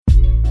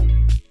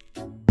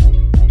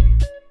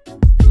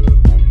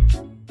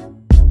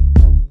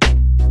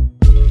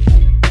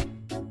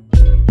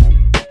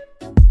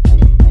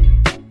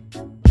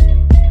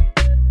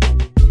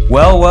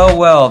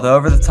Well, the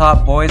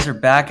over-the-top boys are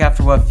back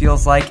after what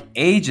feels like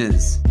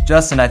ages.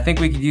 Justin, I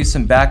think we could use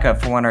some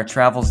backup for when our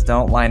travels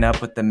don't line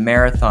up with the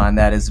marathon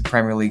that is the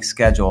Premier League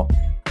schedule.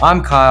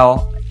 I'm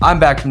Kyle. I'm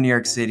back from New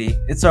York City.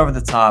 It's over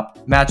the top.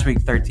 Match week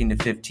 13 to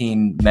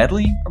 15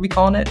 medley, are we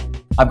calling it?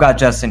 I've got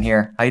Justin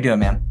here. How you doing,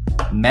 man?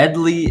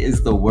 Medley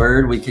is the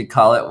word. We could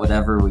call it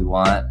whatever we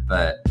want,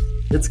 but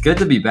it's good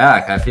to be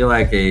back. I feel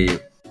like a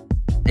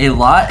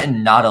lot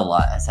and not a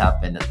lot has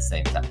happened at the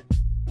same time.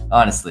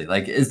 Honestly,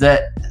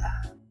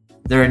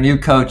 there are new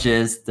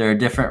coaches, there are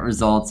different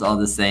results, all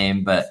the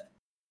same, but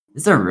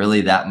is there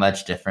really that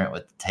much different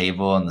with the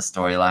table and the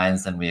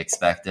storylines than we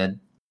expected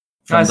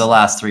from the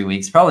last 3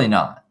 weeks? Probably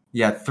not.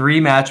 Yeah,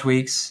 3 match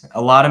weeks,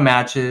 a lot of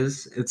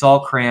matches. It's all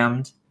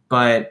crammed,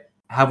 but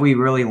have we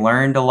really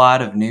learned a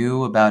lot of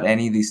new about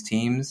any of these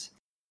teams?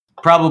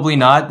 Probably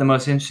not. The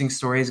most interesting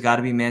story has got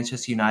to be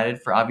Manchester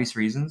United for obvious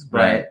reasons,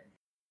 but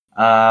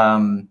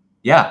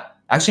yeah.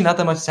 Actually, not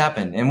that much has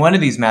happened. In one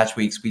of these match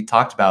weeks, we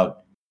talked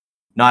about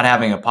not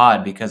having a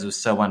pod because it was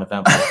so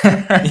uneventful.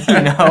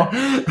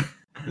 I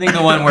think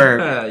the one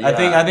where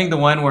I think the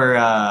one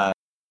where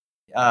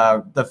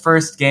the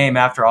first game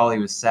after Ollie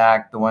was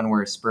sacked, the one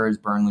where Spurs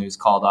Burnley was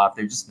called off.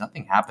 There just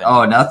nothing happened.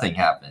 Oh, nothing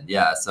happened.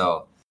 Yeah.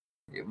 So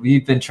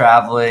we've been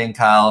traveling,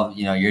 Kyle.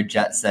 You're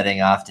jet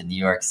setting off to New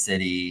York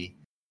City.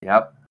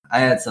 Yep. I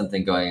had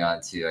something going on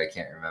too. I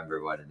can't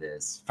remember what it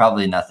is.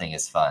 Probably nothing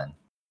is fun.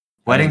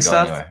 Wedding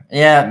stuff? Anywhere.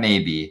 Yeah,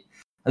 maybe.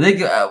 I think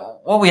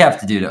what we have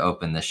to do to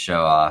open the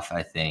show off,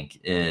 I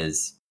think,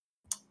 is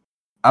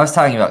I was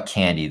talking about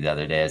candy the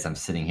other day as I'm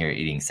sitting here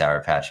eating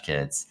Sour Patch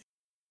Kids.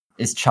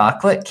 Is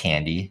chocolate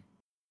candy?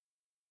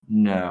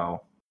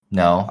 No.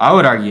 No? I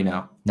would argue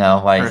no. No?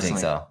 Why do you think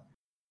so?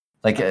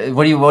 What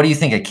do you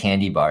think a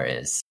candy bar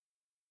is?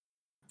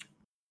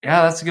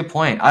 Yeah, that's a good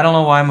point. I don't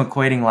know why I'm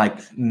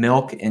equating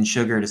milk and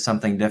sugar to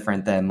something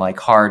different than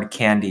hard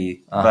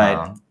candy,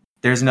 but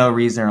there's no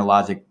reason or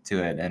logic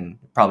to it, and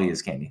it probably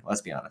is candy.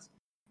 Let's be honest.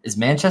 Is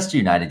Manchester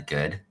United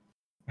good?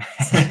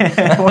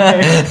 What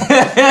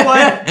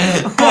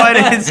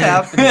is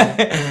happening?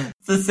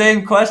 It's the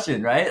same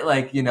question, right?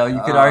 You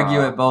could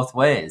argue it both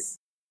ways.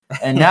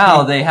 And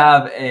now they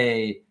have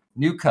a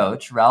new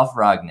coach, Ralf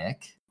Rangnick,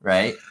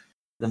 right?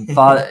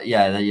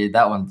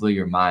 That one blew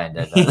your mind.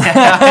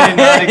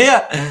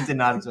 I did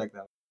not expect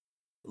that.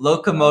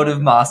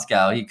 Lokomotiv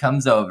Moscow, he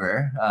comes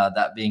over,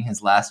 that being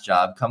his last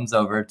job, comes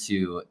over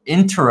to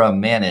interim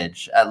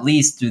manage at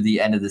least through the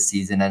end of the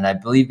season. And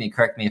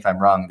correct me if I'm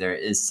wrong, there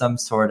is some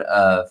sort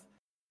of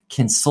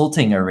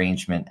consulting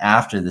arrangement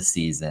after the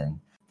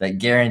season that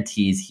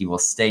guarantees he will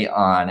stay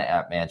on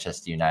at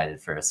Manchester United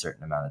for a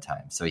certain amount of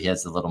time. So he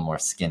has a little more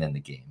skin in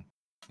the game.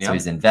 Yep. So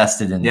he's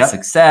invested in the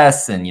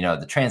success and,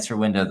 the transfer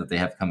window that they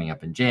have coming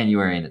up in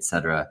January and et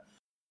cetera.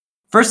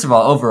 First of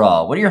all,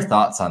 overall, what are your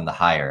thoughts on the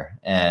hire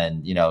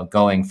and,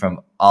 going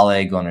from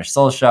Ole Gunnar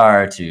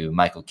Solskjaer to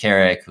Michael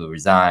Carrick, who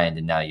resigned,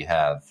 and now you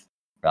have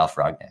Ralf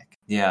Rangnick?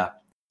 Yeah.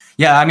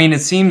 Yeah, I mean, it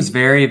seems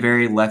very,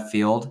 very left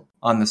field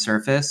on the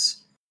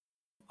surface.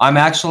 I'm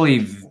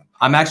actually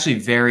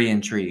very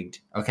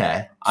intrigued.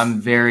 Okay.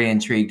 I'm very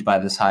intrigued by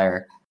this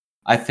hire.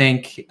 I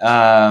think you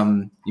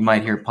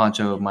might hear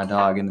Pancho, my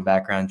dog, in the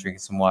background drinking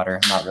some water.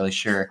 I'm not really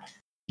sure.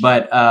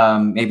 But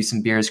maybe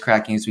some beers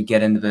cracking as we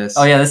get into this.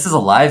 Oh, yeah, this is a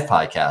live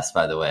podcast,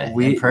 by the way,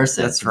 in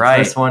person. That's right.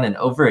 The first one in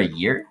over a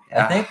year,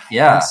 I think.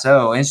 Yeah.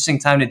 So, interesting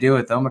time to do it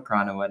with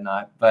Omicron and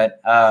whatnot.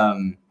 But,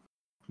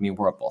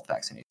 we're both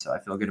vaccinated, so I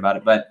feel good about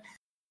it. But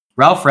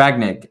Ralf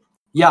Rangnick,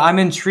 yeah, I'm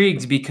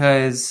intrigued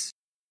because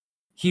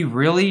he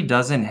really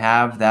doesn't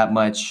have that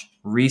much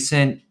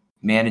recent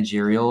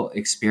managerial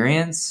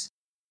experience.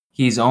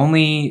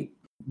 My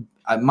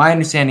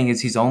understanding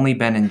is he's only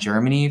been in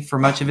Germany for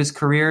much of his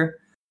career.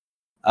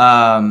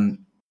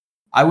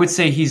 I would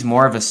say he's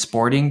more of a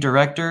sporting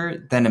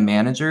director than a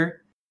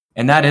manager,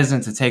 and that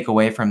isn't to take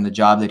away from the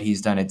job that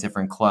he's done at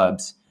different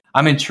clubs.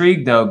 I'm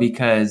intrigued though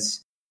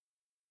because,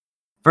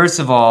 first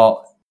of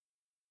all,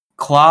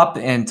 Klopp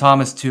and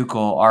Thomas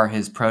Tuchel are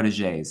his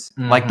proteges.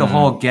 Mm-hmm. The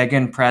whole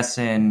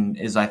Gegenpressing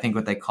is, I think,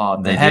 what they call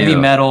it. The heavy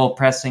metal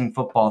pressing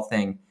football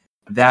thing.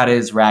 That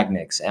is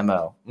Ragnick's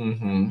MO.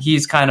 Mm-hmm.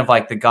 He's kind of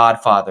like the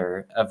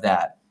godfather of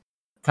that.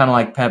 Kind of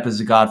like Pep is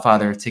the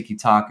godfather of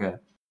tiki-taka.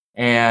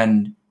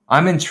 And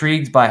I'm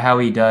intrigued by how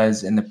he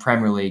does in the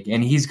Premier League.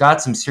 And he's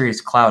got some serious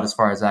clout as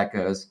far as that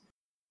goes.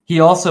 He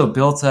also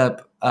built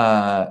up,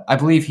 I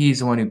believe he's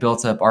the one who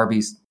built up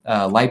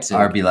Leipzig.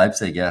 RB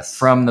Leipzig, yes.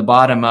 From the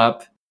bottom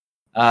up,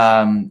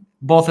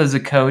 both as a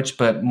coach,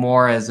 but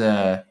more as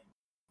a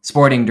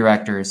sporting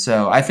director.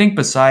 So I think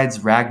besides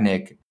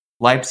Rangnick,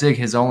 Leipzig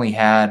has only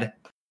had,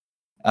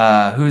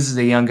 who's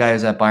the young guy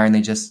who's at Bayern?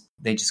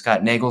 They just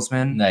got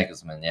Nagelsmann.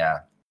 Nagelsmann, yeah.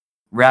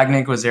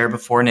 Rangnick was there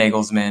before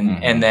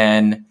Nagelsmann, and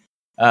then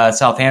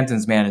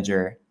Southampton's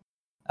manager,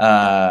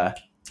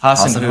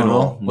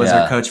 Hasenhüttl, was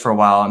their coach for a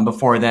while, and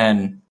before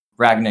then,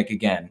 Rangnick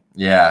again.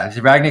 Yeah,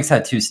 Ragnick's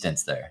had 2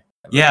 stints there.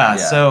 Yeah,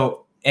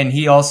 so, and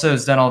he also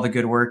has done all the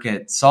good work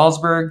at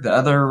Salzburg, the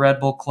other Red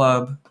Bull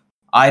club.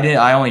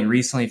 I only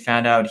recently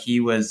found out he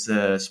was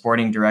the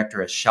sporting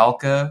director at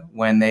Schalke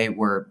when they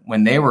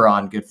were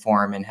on good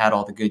form and had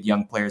all the good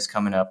young players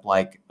coming up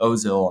like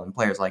Ozil and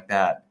players like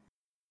that.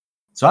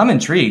 So I'm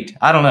intrigued.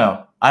 I don't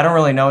know. I don't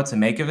really know what to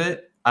make of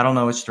it. I don't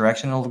know which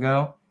direction it'll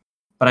go,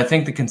 but I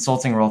think the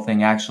consulting role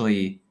thing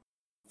actually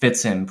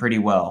fits him pretty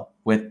well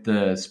with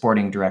the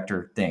sporting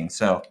director thing.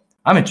 So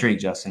I'm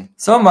intrigued, Justin.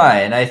 So am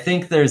I, and I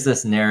think there's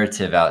this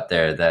narrative out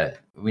there that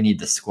we need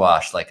to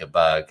squash like a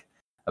bug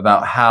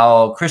about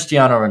how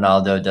Cristiano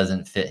Ronaldo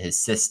doesn't fit his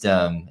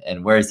system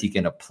and where is he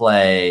going to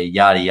play,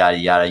 yada, yada,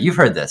 yada. You've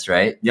heard this,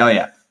 right?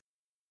 Yeah.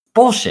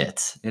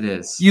 Bullshit. It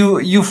is.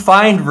 You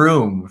find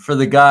room for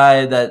the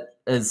guy that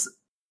has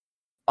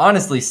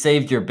honestly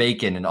saved your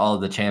bacon in all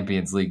of the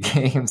Champions League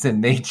games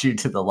and made you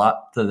to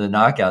the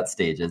knockout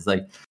stages.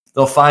 Like,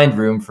 they'll find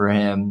room for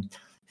him.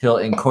 He'll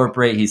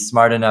incorporate. He's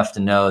smart enough to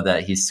know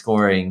that he's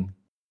scoring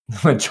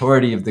the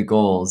majority of the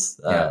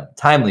goals,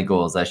 timely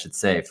goals, I should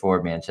say,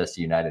 for Manchester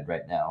United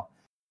right now.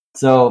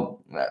 So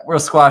we'll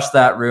squash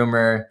that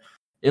rumor.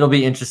 It'll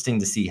be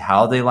interesting to see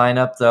how they line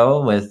up,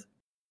 though.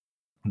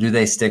 Do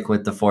they stick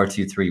with the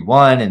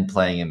 4-2-3-1 and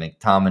playing in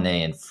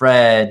McTominay and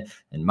Fred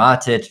and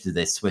Matic? Do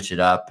they switch it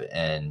up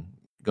and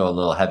go a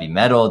little heavy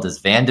metal? Does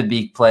Van de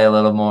Beek play a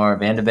little more?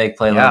 Van de Beek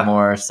play a little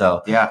more?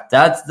 So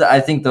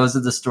I think those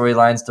are the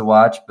storylines to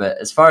watch. But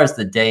as far as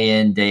the day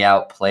in, day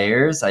out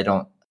players, I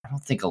don't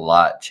think a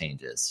lot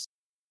changes.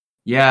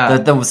 Yeah.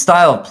 The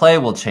style of play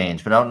will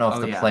change, but I don't know if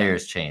the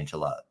players change a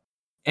lot.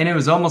 And it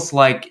was almost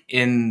like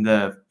in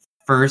the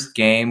first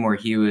game where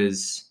you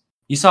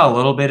saw a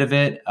little bit of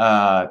it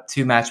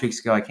 2 match weeks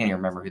ago. I can't even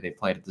remember who they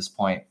played at this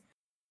point.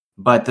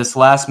 But this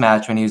last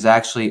match when he was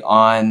actually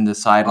on the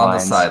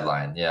sidelines. On the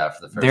sideline,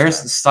 for the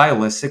first time.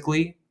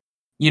 Stylistically,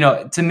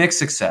 to mixed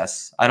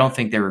success. I don't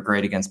think they were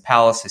great against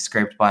Palace. They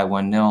scraped by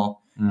 1-0.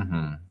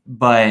 Mm-hmm.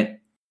 But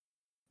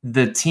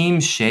the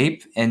team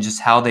shape and just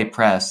how they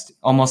pressed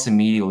almost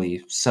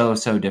immediately, so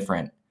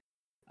different.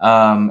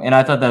 And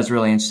I thought that was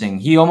really interesting.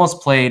 He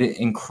almost played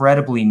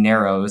incredibly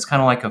narrow. It was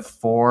kind of like a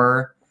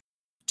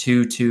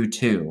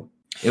 4-2-2-2.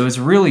 It was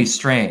really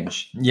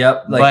strange.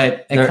 Yep.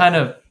 But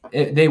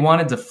they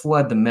wanted to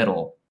flood the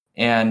middle,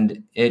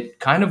 and it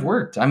kind of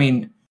worked. I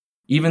mean,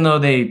 even though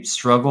they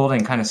struggled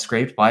and kind of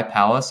scraped by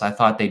Palace, I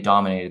thought they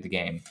dominated the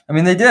game. I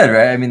mean, they did,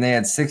 right? I mean, they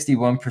had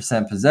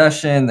 61%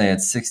 possession. They had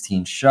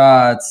 16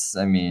 shots.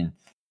 I mean,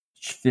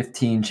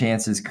 15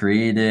 chances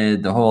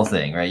created, the whole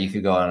thing, right? You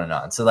could go on and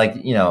on. So,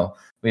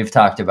 we've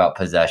talked about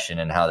possession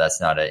and how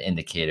that's not an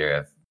indicator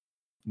of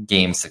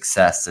game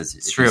success, as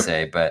you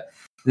say, but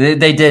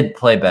they did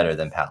play better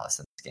than Palace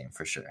in this game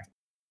for sure.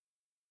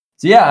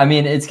 So, I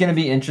mean, it's going to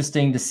be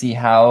interesting to see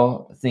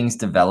how things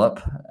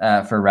develop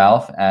for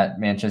Ralph at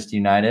Manchester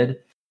United.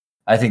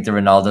 I think the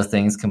Ronaldo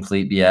thing's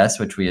complete BS,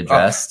 which we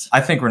addressed.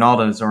 I think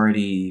Ronaldo's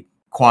already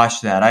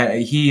quashed that.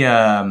 He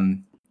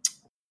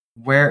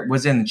where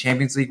was it in the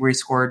Champions League where he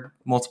scored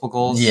multiple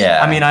goals?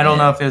 Yeah. I mean, I don't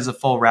know if it was a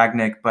full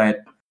Ragnick,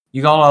 but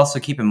you got to also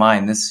keep in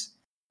mind this.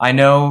 I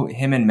know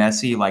him and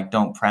Messi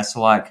don't press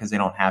a lot because they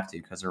don't have to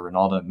because they're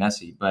Ronaldo and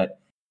Messi. But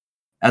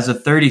as a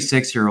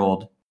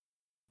 36-year-old,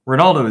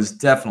 Ronaldo is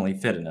definitely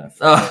fit enough.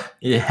 Oh,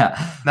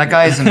 yeah. That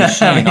guy is a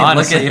machine, I mean,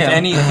 honestly. If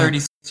any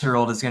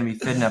 36-year-old is going to be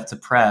fit enough to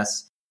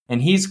press,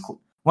 and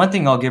one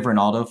thing I'll give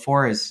Ronaldo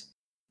for is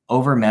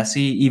over Messi,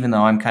 even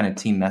though I'm kind of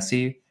team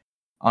Messi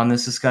on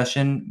this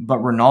discussion, but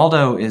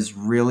Ronaldo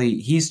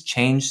he's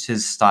changed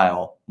his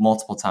style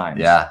multiple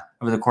times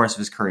over the course of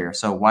his career.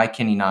 So why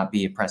can he not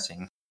be a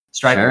pressing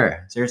striker?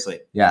 Sure. Seriously.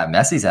 Yeah,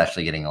 Messi's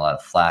actually getting a lot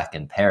of flack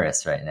in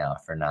Paris right now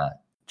for not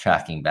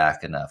tracking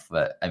back enough,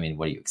 but I mean,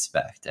 what do you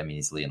expect? I mean,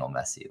 he's Lionel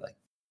Messi,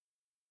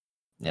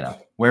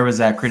 Where was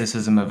that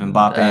criticism of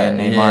Mbappe and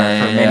Neymar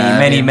for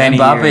many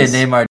Mbappe years?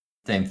 and Neymar,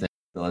 same thing.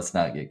 So let's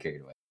not get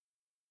carried away.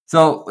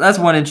 So that's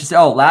one interesting.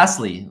 Oh,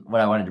 lastly,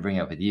 what I wanted to bring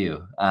up with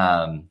you.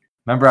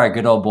 Remember our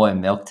good old boy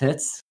Milk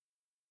Tits?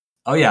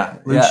 Oh yeah,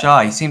 Luke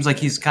Shaw. He seems like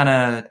he's kind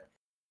of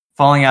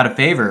falling out of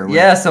favor.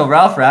 So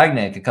Ralph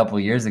Ragnick a couple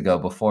years ago,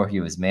 before he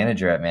was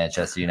manager at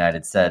Manchester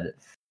United, said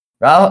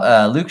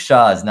Luke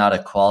Shaw is not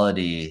a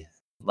quality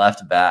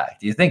left back.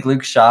 Do you think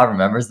Luke Shaw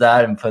remembers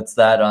that and puts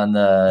that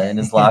in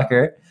his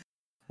locker?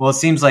 Well, it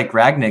seems like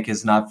Ragnick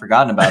has not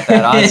forgotten about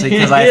that, honestly,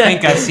 because I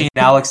think I've seen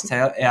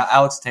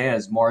Alex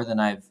Telles more than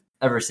I've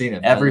ever seen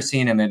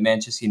him at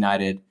Manchester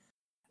United.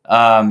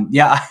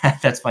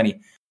 That's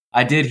funny.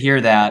 I did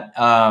hear that.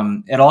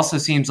 It also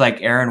seems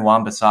like Aaron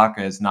Wan-Bissaka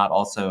is not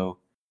also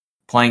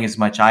playing as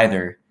much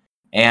either.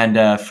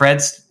 And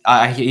Fred's,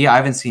 I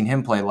haven't seen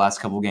him play the last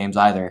couple of games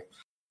either.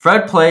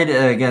 Fred played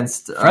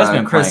against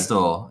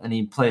Crystal, and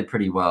he played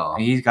pretty well.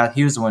 He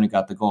was the one who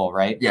got the goal,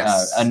 right?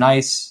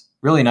 Yes.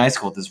 Really nice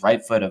goal with his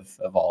right foot of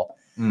all.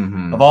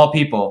 Mm-hmm. Of all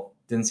people.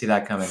 Didn't see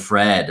that coming.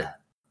 Fred.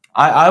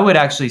 I would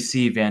actually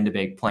see Van de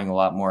Beek playing a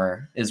lot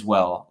more as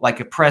well. Like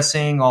a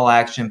pressing,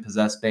 all-action,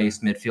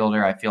 possess-based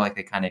midfielder. I feel like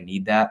they kind of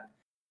need that.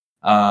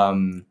 I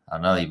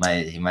don't know.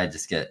 He might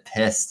just get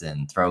pissed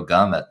and throw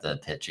gum at the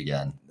pitch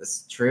again.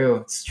 It's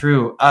true.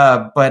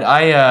 But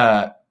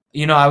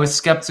I was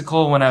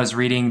skeptical when I was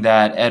reading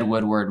that Ed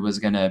Woodward was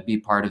going to be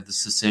part of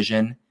this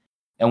decision.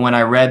 And when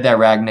I read that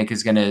Ragnick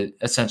is going to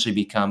essentially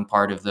become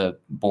part of the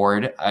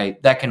board,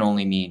 that can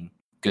only mean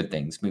good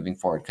things moving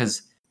forward,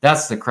 because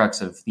that's the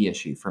crux of the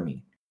issue for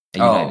me at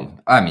United.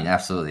 I mean,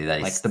 absolutely.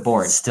 That like the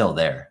board still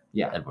there.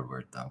 Yeah. Ed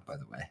Woodward, though, by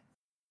the way.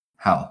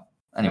 How?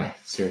 Anyway.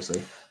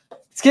 Seriously.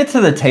 Let's get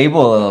to the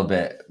table a little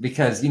bit,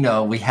 because,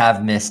 we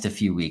have missed a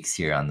few weeks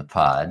here on the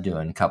pod,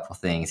 doing a couple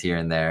things here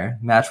and there.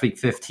 Match week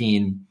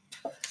 15.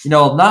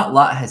 Not a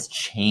lot has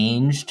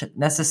changed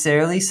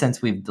necessarily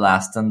since we've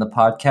last done the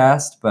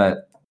podcast,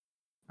 but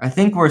I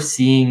think we're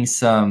seeing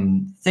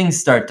some things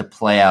start to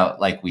play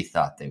out like we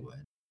thought they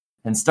would.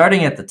 And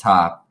starting at the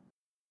top,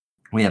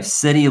 we have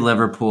City,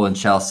 Liverpool, and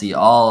Chelsea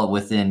all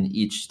within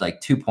each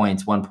 2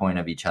 points, 1 point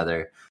of each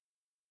other.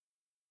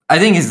 I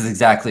think is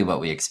exactly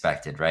what we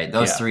expected, right?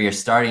 Those three are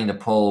starting to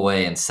pull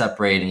away and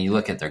separate, and you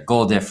look at their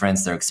goal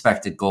difference, their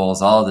expected goals,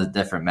 all the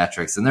different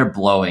metrics, and they're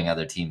blowing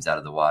other teams out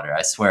of the water.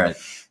 I swear,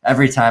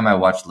 every time I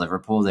watch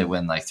Liverpool, they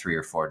win 3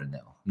 or 4-0.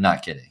 I'm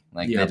not kidding.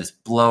 They're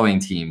just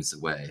blowing teams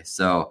away.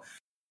 So,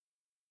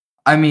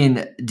 I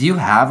mean, do you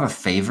have a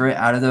favorite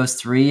out of those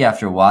three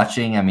after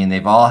watching? I mean,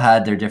 they've all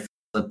had their different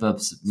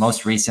slip-ups.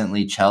 Most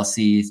recently,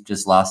 Chelsea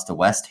just lost to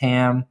West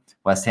Ham.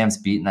 West Ham's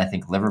beaten, I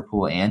think,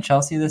 Liverpool and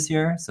Chelsea this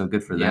year, so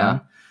good for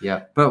them.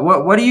 Yeah. But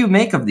what do you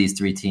make of these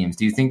three teams?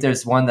 Do you think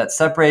there's one that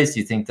separates?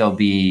 Do you think they'll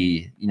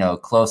be,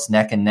 close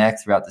neck and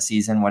neck throughout the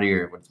season?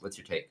 What's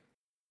your take?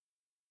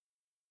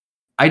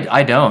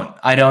 I don't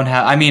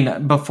have. I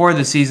mean, before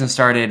the season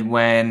started,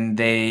 when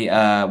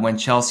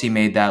Chelsea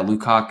made that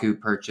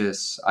Lukaku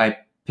purchase, I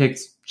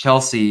picked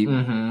Chelsea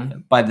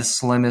by the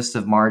slimmest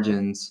of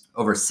margins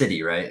over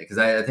City, right? Because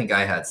I think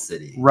I had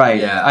City. Right.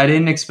 Yeah. I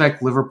didn't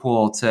expect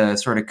Liverpool to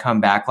sort of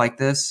come back like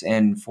this,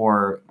 and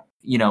for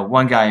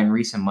one guy in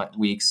recent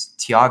weeks,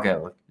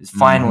 Thiago,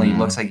 finally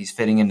looks like he's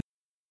fitting into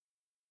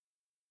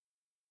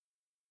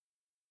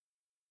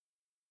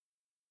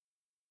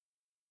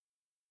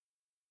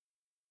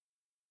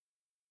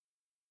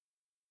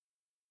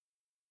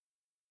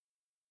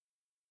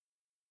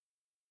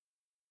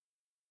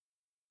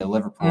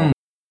Liverpool.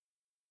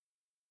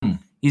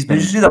 He's been.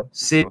 Did you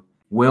see that?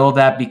 Will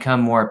that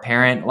become more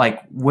apparent?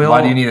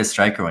 Why do you need a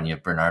striker when you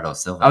have Bernardo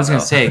Silva? I was going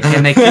to say,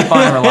 can they keep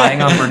on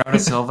relying on Bernardo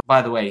Silva?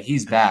 By the way,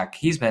 he's back.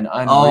 He's been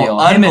unreal.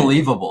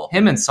 Unbelievable.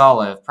 Him and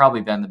Salah have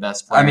probably been the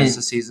best players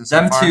this season so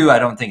them far. Two, I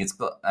don't think it's.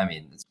 I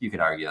mean, you could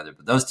argue other,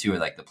 but those two are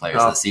the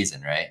players of the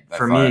season, right?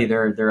 For me,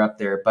 they're up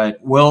there. But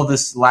will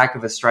this lack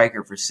of a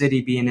striker for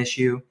City be an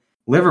issue?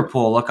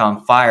 Liverpool look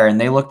on fire,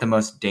 and they look the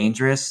most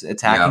dangerous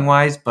attacking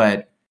wise.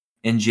 But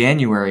in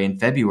January and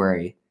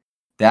February,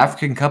 the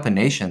African Cup of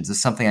Nations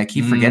is something I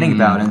keep forgetting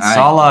about, and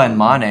Salah and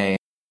Mane,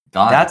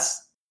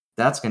 that's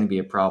going to be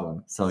a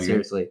problem. So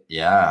seriously,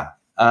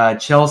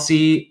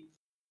 Chelsea,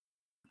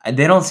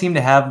 they don't seem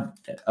to have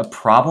a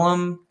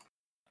problem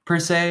per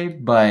se,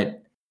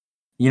 but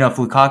if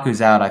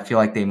Lukaku's out, I feel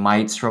like they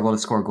might struggle to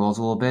score goals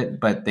a little bit.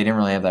 But they didn't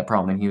really have that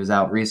problem, and he was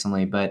out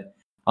recently, but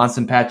on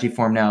some patchy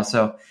form now.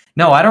 So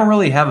no, I don't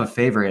really have a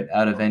favorite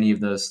out of any of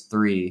those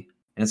three,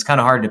 and it's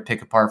kind of hard to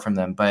pick apart from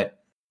them.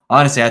 But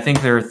honestly, I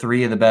think they're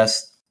three of the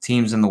best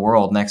teams in the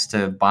world next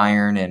to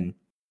Bayern and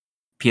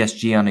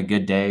PSG on a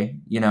good day.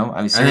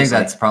 I think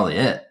that's probably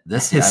it.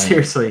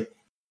 Seriously,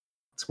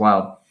 it's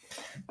wild.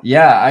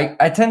 Yeah,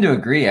 I tend to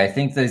agree. I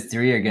think those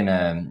three are going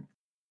to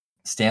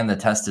stand the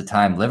test of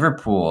time.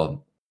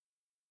 Liverpool,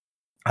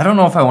 I don't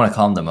know if I want to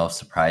call them the most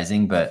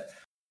surprising, but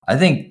I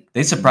think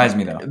they surprised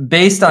me, though.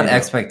 Based on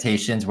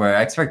expectations, where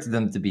I expected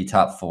them to be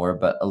top four,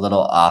 but a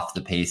little off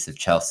the pace of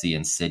Chelsea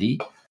and City.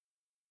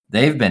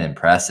 They've been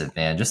impressive,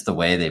 man. Just the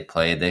way they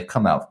play. They've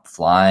come out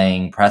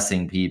flying,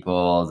 pressing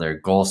people, their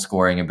goal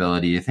scoring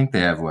ability. I think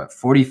they have,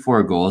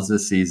 44 goals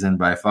this season,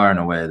 by far and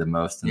away the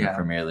most in the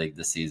Premier League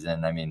this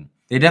season. I mean,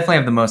 they definitely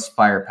have the most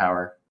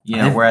firepower,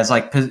 whereas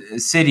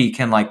City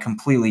can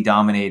completely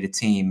dominate a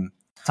team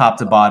top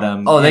to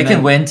bottom. Oh, they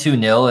can win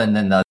 2-0 and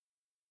then they'll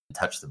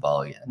touch the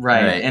ball again.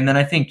 Right. And then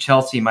I think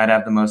Chelsea might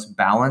have the most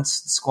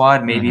balanced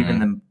squad, maybe even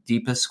the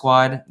deepest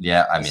squad.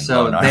 Yeah, I mean,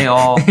 so they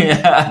all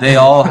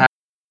have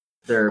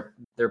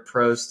their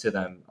pros to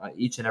them,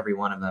 each and every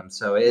one of them.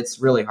 So it's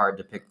really hard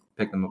to pick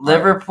them apart.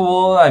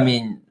 Liverpool, I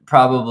mean,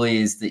 probably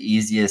is the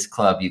easiest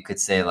club you could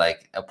say.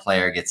 A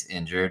player gets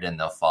injured and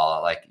they'll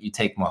fall. You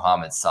take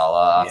Mohamed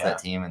Salah off that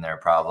team and they're a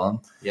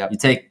problem. Yep. You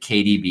take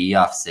KDB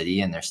off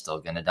City and they're still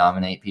going to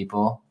dominate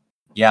people.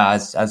 Yeah,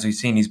 as we've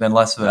seen, he's been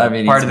less of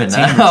a part of the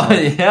team.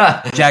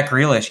 Jack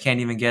Grealish can't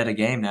even get a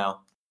game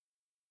now.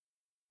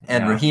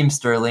 And Raheem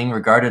Sterling,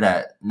 regarded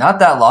at not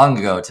that long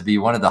ago to be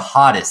one of the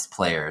hottest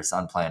players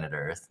on planet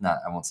Earth.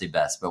 I won't say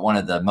best, but one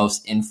of the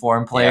most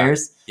informed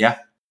players. Yeah.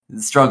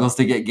 Struggles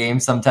to get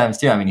games sometimes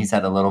too. I mean, he's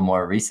had a little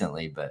more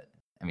recently, but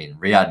I mean,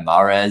 Riyad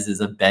Mahrez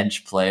is a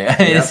bench player.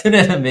 Isn't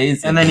it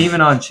amazing? And then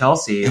even on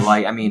Chelsea,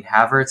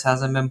 Havertz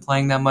hasn't been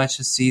playing that much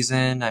this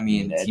season. I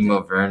mean,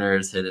 Timo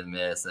Werner's hit and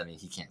miss. I mean,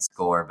 he can't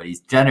score, but he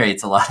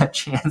generates a lot of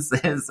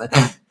chances.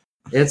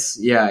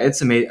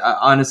 It's amazing.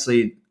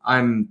 Honestly,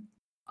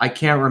 I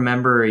can't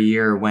remember a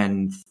year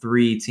when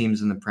 3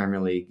 teams in the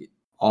Premier League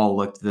all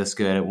looked this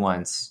good at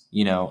once.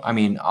 I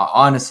mean,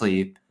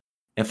 honestly,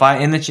 if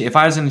I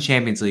was in the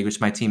Champions League, which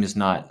my team is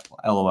not,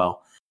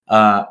 LOL,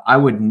 I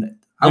would.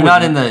 They're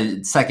not in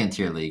the second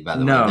tier league, by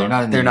the way. They're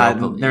not in the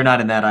Europa League. They're not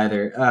in that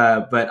either.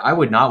 But I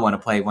would not want to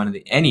play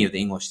any of the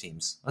English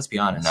teams. Let's be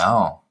honest.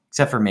 No,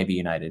 except for maybe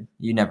United.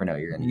 You never know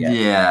what you're going to get.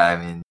 Yeah,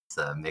 I mean, it's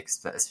a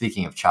mixed.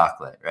 Speaking of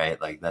chocolate, right?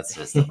 Like that's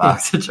just a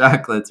box of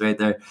chocolates right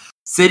there.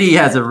 City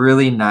has a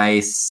really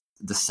nice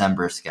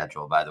December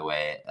schedule, by the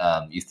way.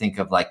 You think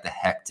of like the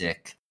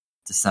hectic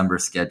December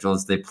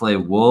schedules. They play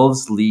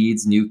Wolves,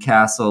 Leeds,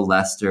 Newcastle,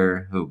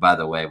 Leicester, who, by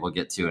the way, we'll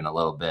get to in a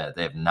little bit.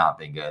 They have not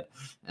been good,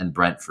 and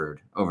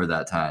Brentford over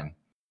that time.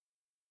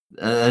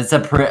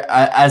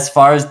 As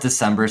far as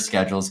December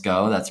schedules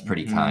go, that's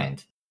pretty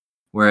kind.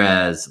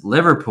 Whereas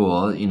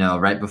Liverpool,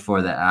 right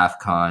before the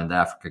AFCON, the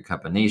Africa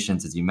Cup of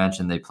Nations, as you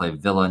mentioned, they play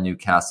Villa,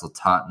 Newcastle,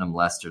 Tottenham,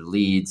 Leicester,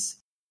 Leeds.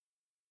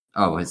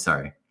 Oh, wait,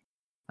 sorry.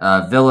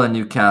 Villa,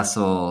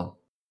 Newcastle,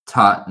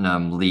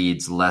 Tottenham,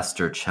 Leeds,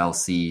 Leicester,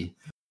 Chelsea.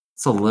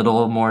 It's a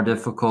little more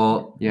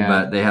difficult,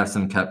 but they have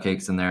some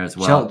cupcakes in there as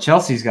well.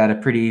 Chelsea's got a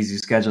pretty easy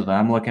schedule, though.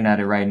 I'm looking at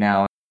it right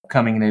now.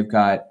 They've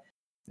got,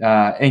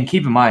 and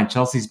keep in mind,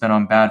 Chelsea's been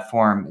on bad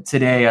form.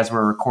 Today, as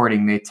we're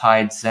recording, they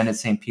tied Zenit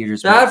St.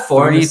 Petersburg. Bad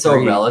form is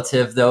so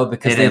relative, though,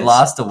 because they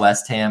lost to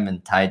West Ham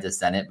and tied to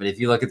Zenit. But if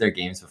you look at their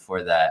games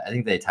before that, I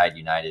think they tied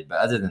United. But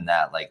other than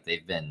that, like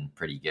they've been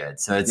pretty good.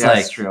 So it's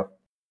that's true.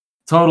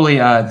 Totally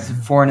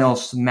 4-0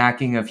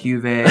 smacking of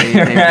Juve. They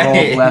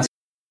rolled less.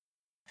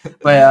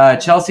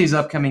 But Chelsea's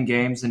upcoming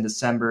games in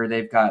December,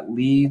 they've got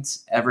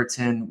Leeds,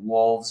 Everton,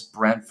 Wolves,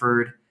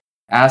 Brentford,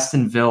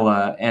 Aston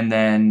Villa, and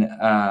then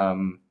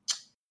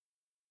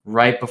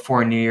right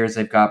before New Year's,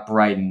 they've got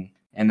Brighton.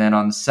 And then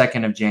on the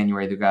 2nd of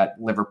January, they've got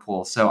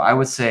Liverpool. So I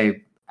would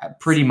say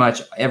pretty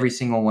much every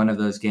single one of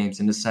those games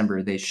in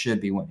December, they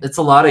should be winning. It's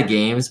a lot of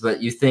games,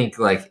 but you think,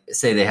 like,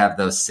 say they have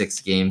those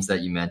 6 games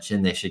that you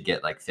mentioned, they should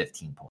get like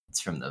 15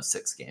 points from those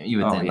 6 games.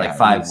 You would think like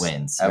 5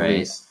 wins, right? At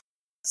least.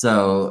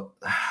 So,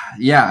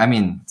 yeah, I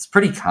mean, it's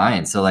pretty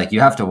kind. So, like, you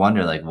have to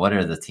wonder, like, what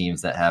are the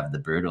teams that have the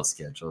brutal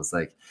schedules?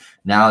 Like,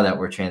 now that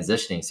we're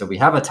transitioning, so we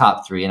have a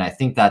top 3, and I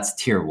think that's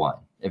tier 1.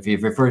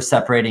 If we're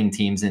separating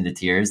teams into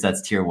tiers,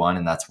 that's tier 1,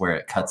 and that's where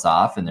it cuts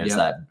off, and there's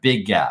that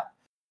big gap.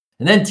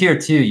 And then tier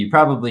 2, you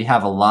probably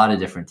have a lot of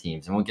different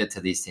teams, and we'll get to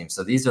these teams.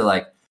 So these are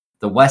like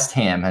the West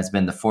Ham has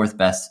been the 4th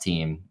best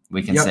team,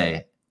 we can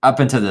say,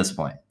 up until this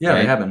point. Yeah,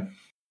 right? They have been.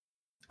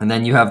 And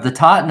then you have the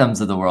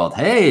Tottenhams of the world.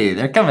 Hey,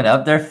 they're coming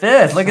up. They're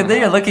 5th. Look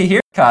at here,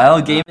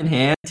 Kyle. Game in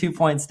hand, 2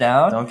 points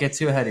down. Don't get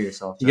too ahead of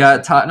yourself. You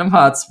got Tottenham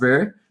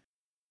Hotspur.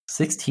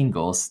 16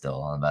 goals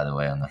still, by the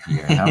way, on the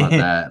year. How about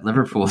that?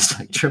 Liverpool's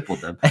like tripled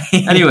them.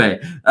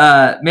 Anyway,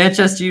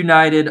 Manchester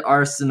United,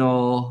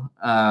 Arsenal.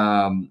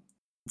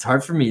 It's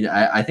hard for me.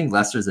 I think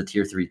Leicester's a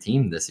tier 3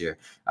 team this year.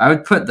 I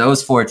would put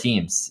those 4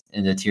 teams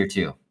into tier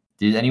 2.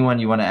 Did anyone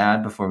you want to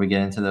add before we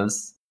get into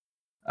those?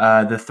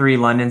 The 3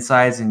 London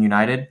sides and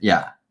United?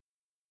 Yeah.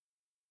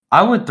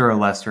 I would throw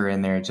Leicester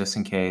in there just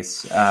in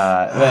case.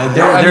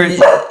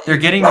 They're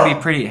getting to be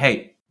pretty.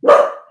 Hey.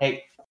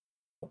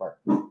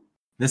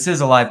 This is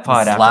a live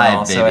pod. It's live,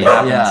 all, baby. So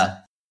yeah.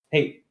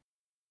 Hey.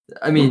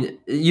 I mean,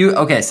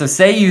 so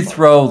say you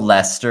throw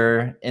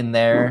Leicester in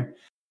there.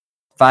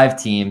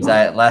 5 teams.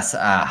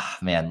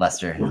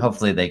 Leicester.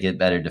 Hopefully they get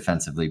better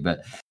defensively.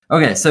 But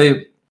okay, so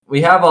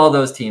we have all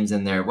those teams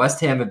in there. West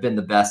Ham have been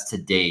the best to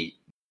date.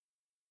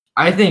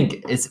 I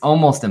think it's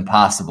almost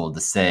impossible to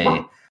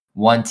say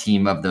one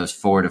team of those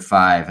 4 to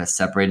 5 has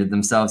separated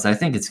themselves. I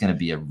think it's going to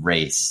be a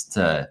race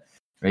to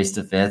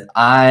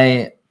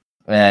 5th.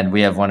 And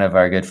we have one of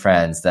our good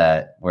friends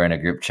that we're in a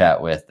group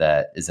chat with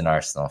that is an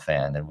Arsenal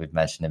fan, and we've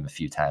mentioned him a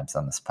few times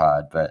on this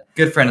pod. But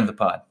good friend of the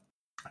pod.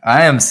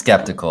 I am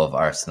skeptical of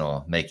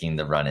Arsenal making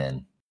the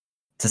run-in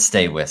to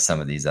stay with some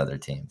of these other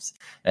teams.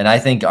 And I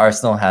think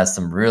Arsenal has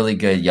some really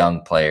good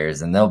young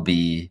players, and they'll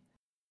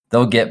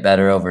get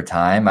better over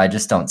time. I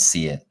just don't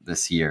see it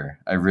this year.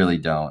 I really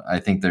don't. I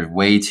think they're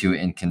way too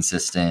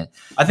inconsistent.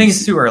 I think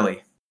it's too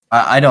early.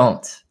 I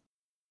don't.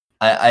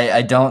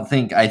 I don't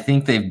think. I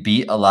think they've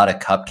beat a lot of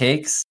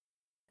cupcakes,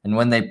 and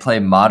when they play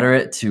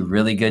moderate to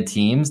really good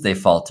teams, they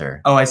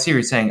falter. Oh, I see what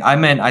you're saying.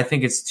 I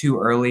think it's too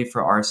early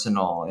for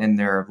Arsenal in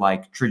their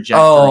like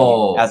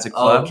trajectory as a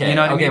club. Okay. You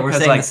know what I mean? We're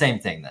saying the same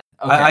thing then.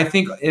 Okay. I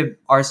think if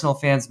Arsenal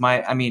fans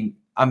might. I mean,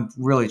 I'm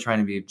really trying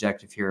to be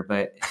objective here,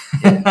 but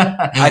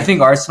I think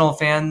Arsenal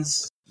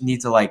fans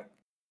need to and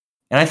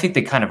I think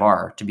they kind of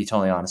are, to be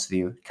totally honest with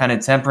you, kind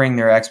of tempering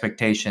their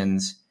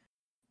expectations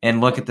and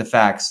look at the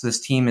facts. This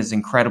team is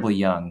incredibly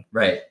young.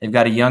 Right. They've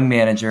got a young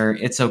manager.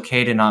 It's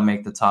okay to not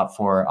make the top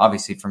 4,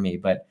 obviously for me,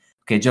 but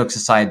okay, jokes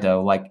aside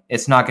though,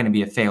 it's not going to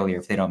be a failure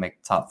if they don't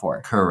make the top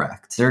 4.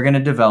 Correct. They're going to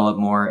develop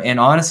more. And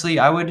honestly,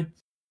 I would,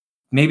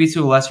 maybe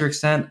to a lesser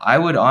extent, I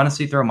would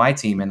honestly throw my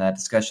team in that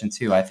discussion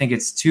too. I think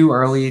it's too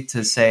early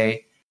to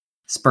say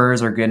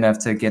Spurs are good enough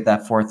to get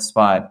that 4th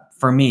spot.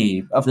 For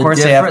me, of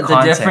course, they have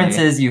Conte. The difference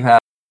is you have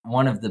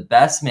one of the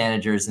best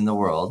managers in the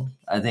world.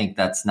 I think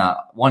that's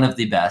not one of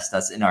the best.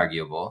 That's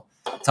inarguable.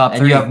 Top 3.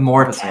 And you have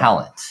more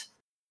talent.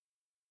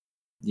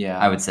 Yeah.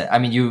 I would say. I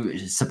mean, you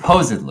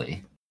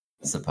supposedly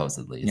is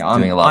yeah,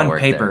 doing a lot of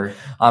work paper. there.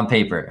 On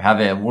paper, have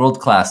a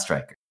world-class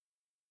striker.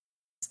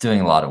 It's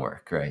doing a lot of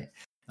work, right?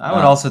 I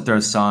would also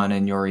throw Son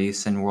and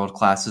Lloris in world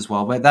class as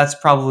well, but that's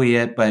probably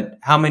it. But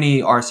how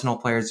many Arsenal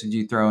players would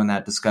you throw in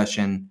that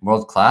discussion?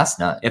 World class?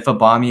 None. If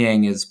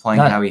Aubameyang is playing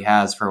how he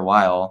has for a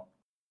while.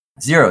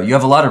 0. You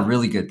have a lot of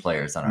really good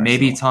players on Arsenal.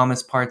 Maybe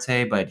Thomas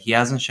Partey, but he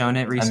hasn't shown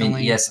it recently. I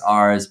mean,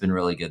 ESR has been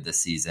really good this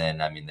season.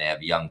 I mean, they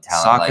have young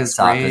talent.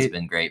 Saka's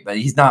been great, but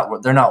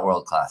they're not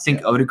world class. I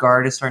think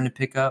Odegaard is starting to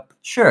pick up.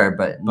 Sure,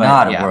 but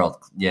not a world.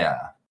 Yeah.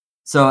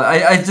 So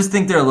I just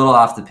think they're a little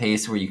off the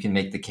pace where you can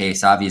make the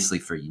case, obviously,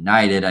 for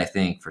United, I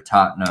think, for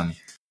Tottenham.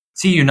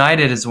 See,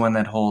 United is the one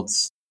that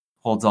holds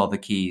all the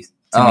keys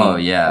to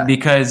me. Yeah.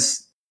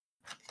 Because,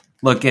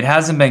 look, it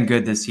hasn't been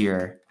good this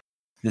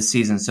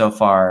season so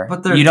far.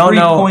 But they're 3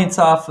 points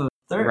off of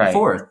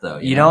fourth, though.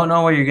 You don't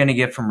know what you're going to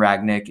get from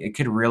Rangnick. It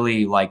could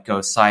really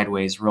go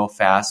sideways real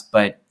fast.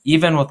 But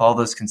even with all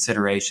those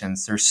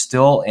considerations, they're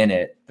still in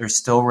it. They're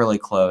still really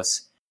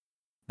close.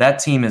 That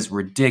team is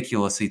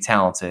ridiculously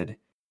talented.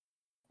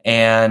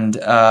 And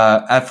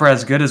for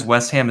as good as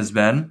West Ham has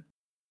been,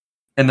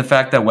 and the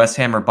fact that West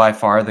Ham are by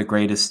far the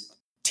greatest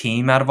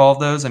team out of all of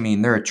those, I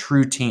mean, they're a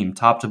true team,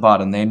 top to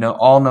bottom. They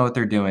all know what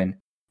they're doing.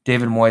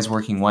 David Moyes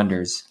working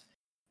wonders.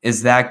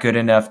 Is that good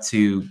enough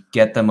to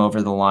get them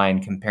over the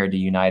line compared to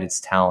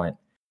United's talent?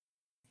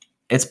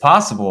 It's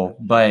possible,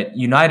 but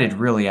United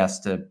really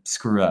has to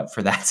screw up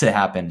for that to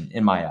happen,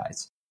 in my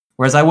eyes.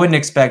 Whereas I wouldn't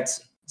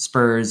expect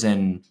Spurs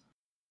and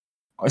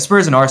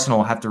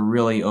Arsenal have to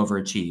really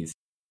overachieve.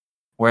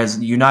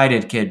 Whereas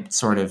United could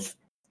sort of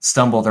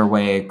stumble their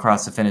way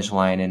across the finish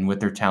line and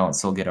with their talent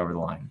still get over the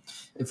line.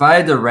 If I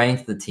had to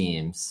rank the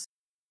teams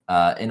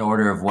in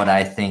order of what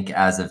I think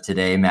as of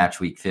today, match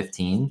week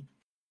 15,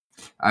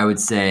 I would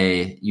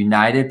say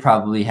United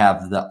probably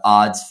have the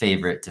odds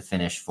favorite to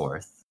finish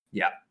 4th.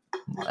 Yeah.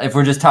 If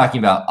we're just talking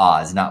about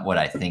odds, not what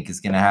I think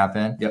is going to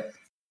happen. Yep.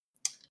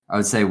 I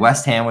would say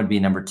West Ham would be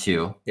number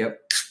 2.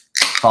 Yep.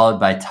 Followed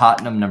by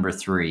Tottenham number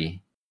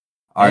 3.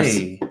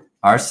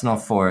 Arsenal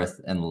 4th,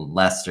 and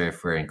Leicester,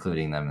 if we're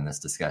including them in this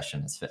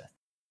discussion, is 5th.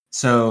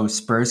 So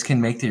Spurs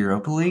can make the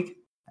Europa League?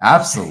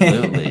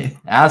 Absolutely.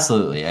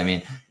 Absolutely. I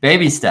mean,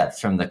 baby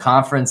steps from the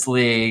Conference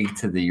League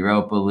to the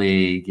Europa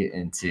League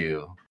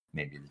into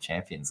maybe the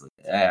Champions League.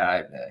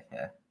 Yeah.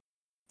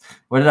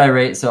 What did I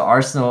rate? So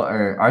Arsenal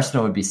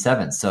would be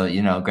 7th.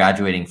 So,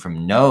 graduating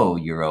from no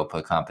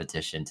Europa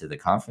competition to the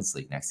Conference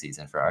League next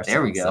season for Arsenal.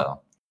 There we go.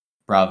 So,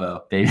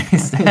 bravo. Baby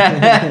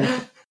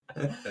steps.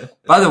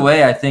 By the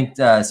way, I think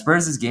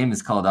Spurs' game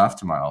is called off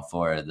tomorrow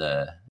for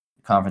the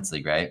Conference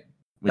League, right?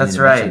 That's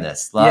right.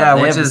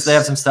 They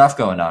have some stuff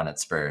going on at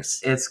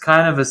Spurs. It's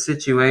kind of a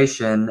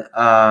situation,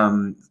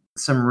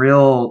 some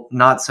real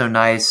not so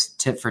nice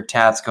tit for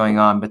tats going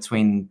on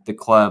between the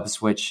clubs,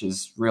 which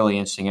is really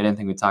interesting. I didn't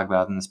think we'd talk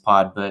about it in this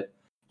pod, but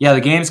yeah, the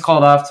game's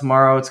called off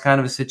tomorrow. It's kind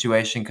of a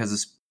situation because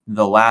it's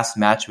the last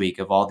match week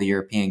of all the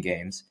European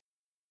games.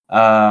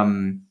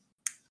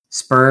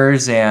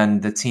 Spurs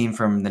and the team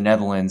from the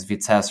Netherlands,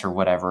 Vitesse or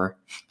whatever,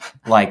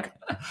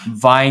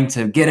 vying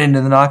to get into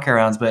the knockout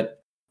rounds.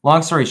 But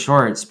long story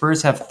short,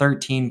 Spurs have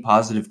 13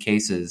 positive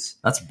cases.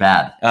 That's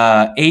bad.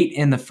 8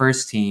 in the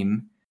first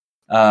team,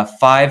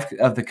 5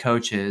 of the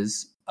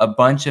coaches, a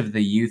bunch of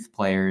the youth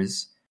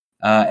players.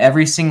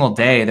 Every single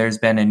day there's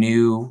been a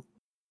new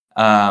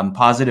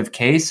positive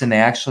case, and they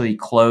actually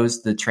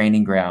closed the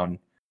training ground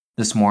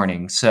this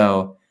morning.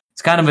 So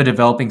it's kind of a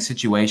developing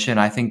situation.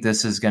 I think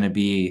this is going to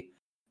be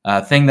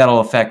a thing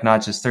that'll affect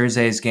not just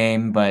Thursday's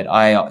game, but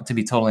to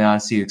be totally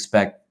honest, you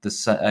expect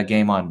the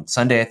game on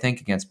Sunday, I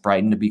think, against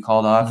Brighton to be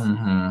called off.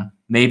 Mm-hmm.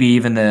 Maybe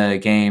even the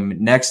game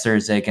next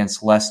Thursday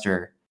against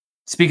Leicester.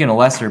 Speaking of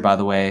Leicester, by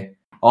the way,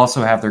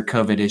 also have their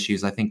COVID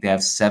issues. I think they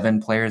have 7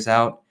 players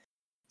out.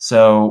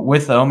 So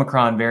with the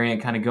Omicron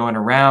variant kind of going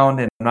around,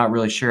 and I'm not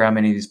really sure how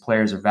many of these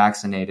players are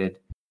vaccinated.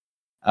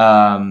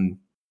 Yeah,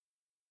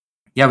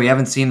 we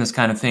haven't seen this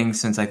kind of thing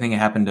since I think it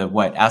happened to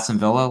Aston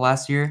Villa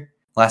last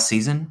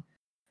season.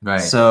 Right.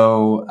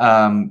 So,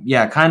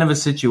 kind of a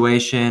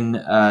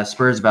situation.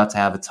 Spurs about to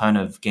have a ton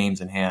of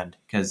games in hand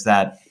because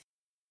I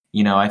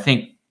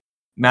think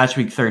match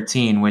week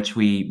 13, which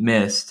we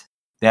missed,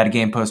 they had a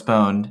game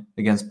postponed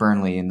against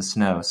Burnley in the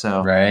snow.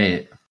 So,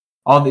 right.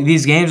 All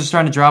these games are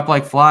starting to drop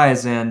like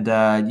flies, and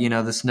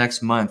this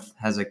next month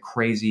has a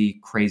crazy,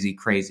 crazy,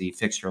 crazy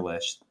fixture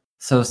list.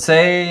 So,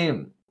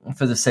 say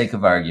for the sake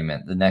of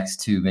argument, the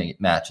next 2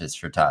 matches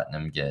for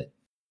Tottenham get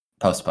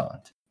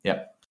postponed.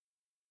 Yep.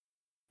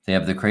 They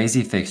have the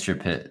crazy fixture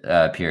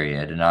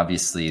period, and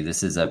obviously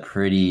this is a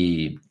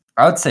pretty,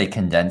 I would say,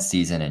 condensed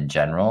season in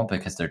general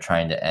because they're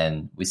trying to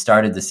end. We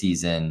started the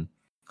season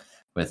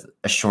with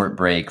a short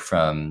break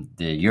from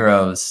the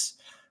Euros,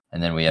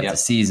 and then we have the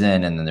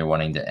season, and then they're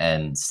wanting to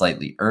end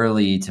slightly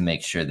early to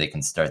make sure they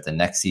can start the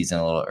next season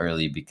a little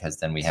early because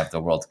then we have the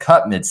World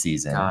Cup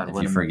mid-season,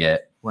 if you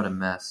forget. What a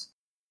mess.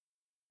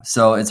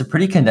 So it's a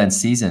pretty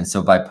condensed season.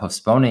 So by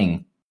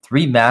postponing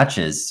 3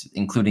 matches,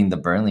 including the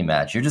Burnley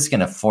match, you're just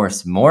going to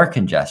force more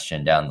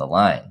congestion down the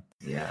line.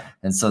 Yeah.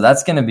 And so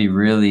that's going to be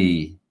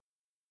really,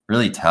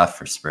 really tough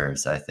for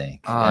Spurs, I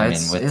think.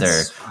 With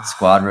their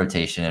squad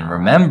rotation. And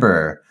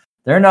remember,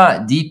 they're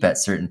not deep at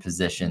certain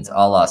positions,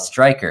 a la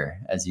striker,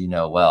 as you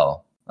know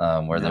well,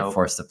 where they're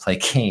forced to play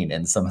Kane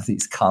in some of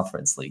these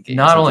Conference League games.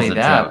 Not only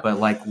that, but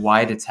like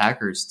wide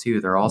attackers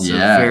too. They're also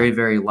very,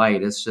 very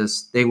light. It's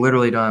just they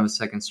literally don't have a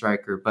second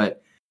striker.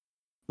 But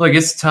look,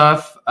 it's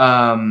tough.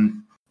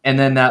 And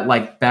then that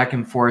like back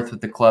and forth with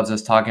the clubs I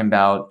was talking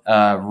about,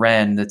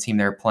 Rennes, the team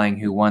they're playing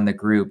who won the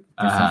group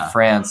from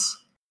France,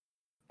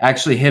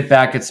 actually hit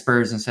back at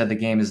Spurs and said the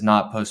game is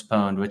not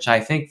postponed, which I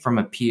think from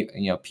a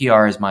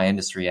PR is my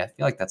industry. I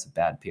feel like that's a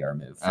bad PR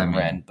move from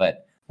Rennes,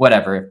 but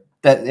whatever.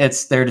 That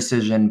it's their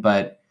decision.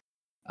 But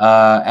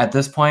at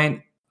this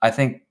point, I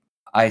think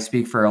I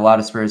speak for a lot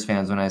of Spurs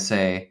fans when I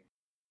say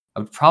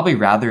I would probably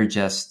rather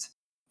just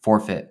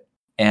forfeit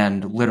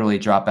and literally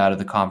drop out of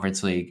the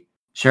Conference League.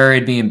 Sure,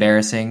 it'd be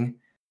embarrassing,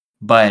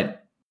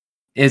 but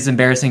it's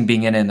embarrassing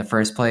being in it in the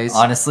first place.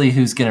 Honestly,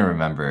 who's going to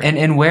remember?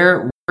 And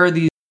where are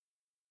they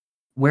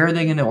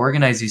going to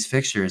organize these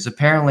fixtures?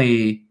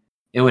 Apparently,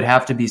 it would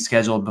have to be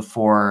scheduled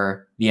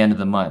before the end of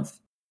the month.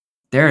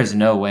 There is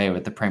no way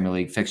with the Premier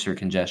League fixture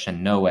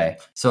congestion. No way.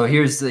 So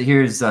here's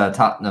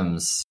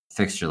Tottenham's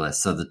fixture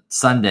list. So the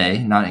Sunday,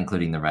 not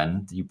including the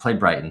Rennes, you play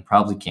Brighton,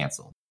 probably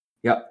canceled.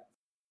 Yep.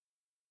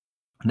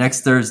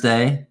 Next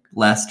Thursday,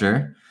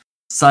 Leicester.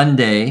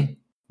 Sunday,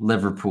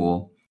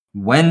 Liverpool.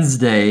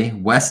 Wednesday,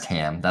 West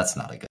Ham. That's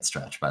not a good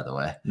stretch, by the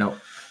way. Nope.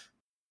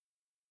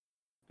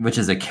 Which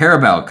is a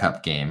Carabao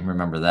Cup game.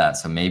 Remember that.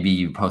 So maybe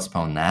you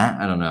postpone that.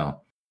 I don't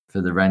know.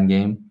 For the Rennes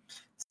game.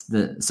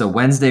 So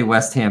Wednesday,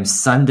 West Ham.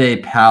 Sunday,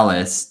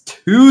 Palace.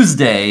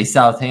 Tuesday,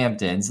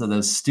 Southampton. So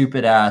those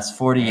stupid ass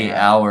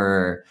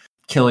 48-hour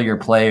kill your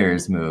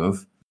players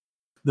move.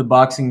 The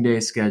Boxing Day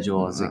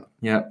schedule is it?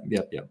 Yep.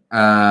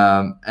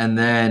 And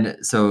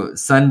then so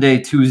Sunday,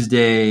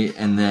 Tuesday,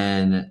 and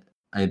then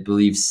I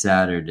believe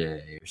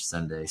Saturday or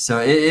Sunday. So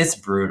it's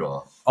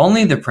brutal.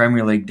 Only the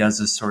Premier League does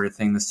this sort of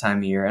thing this time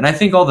of year, and I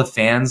think all the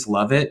fans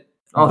love it.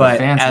 Oh, but the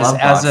fans love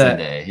Boxing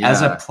Day. Yeah.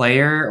 As a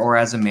player or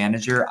as a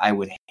manager, I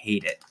would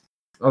hate it.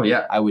 Oh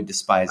yeah, I would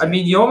despise it. I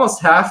mean, you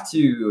almost have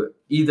to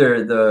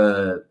either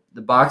the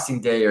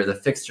Boxing Day or the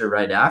fixture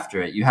right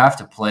after it. You have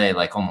to play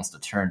like almost a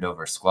turned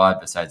over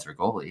squad besides your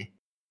goalie.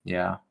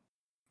 Yeah,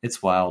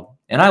 it's wild.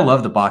 And I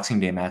love the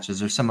Boxing Day matches.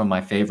 They're some of my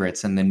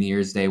favorites and the New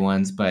Year's Day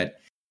ones. But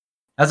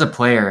as a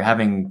player,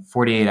 having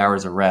 48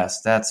 hours of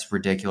rest, that's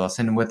ridiculous.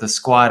 And with a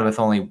squad with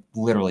only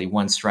literally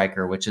one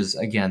striker, which is,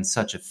 again,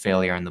 such a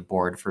failure on the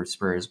board for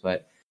Spurs.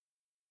 But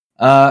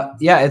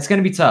it's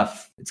going to be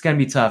tough. It's going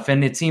to be tough.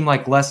 And a team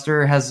like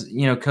Leicester has,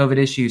 COVID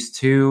issues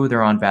too.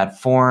 They're on bad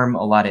form,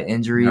 a lot of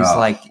injuries.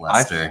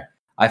 Leicester.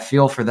 I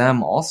feel for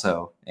them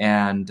also.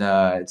 And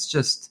it's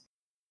just,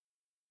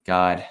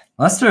 God.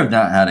 Leicester have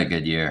not had a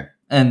good year.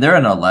 And they're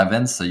in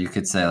 11th, so you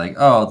could say like,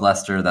 oh,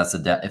 Leicester,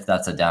 if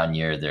that's a down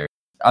year, they're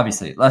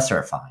obviously Leicester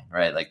are fine,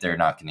 right? Like they're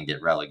not going to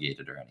get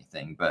relegated or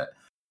anything, but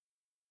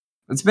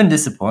it's been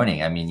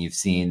disappointing. I mean, you've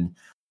seen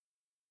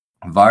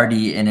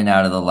Vardy in and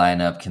out of the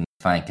lineup, can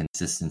find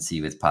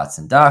consistency with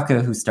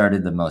Patsendaka, who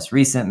started the most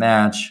recent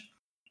match.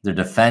 Their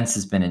defense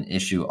has been an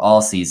issue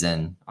all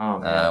season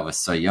with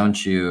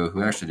Soyuncu,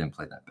 who actually didn't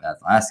play that bad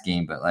last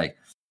game, but like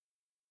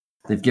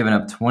they've given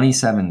up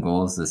 27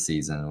 goals this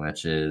season,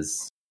 which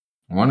is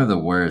one of the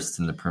worst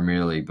in the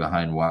Premier League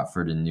behind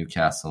Watford and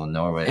Newcastle and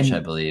Norwich,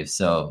 I believe.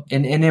 So,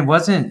 and it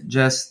wasn't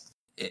just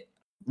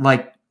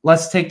like,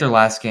 let's take their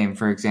last game,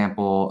 for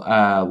example,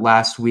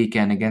 last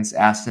weekend against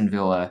Aston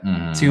Villa,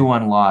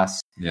 2-1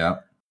 loss. Yeah.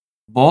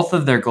 Both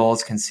of their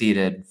goals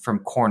conceded from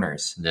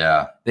corners.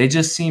 Yeah. They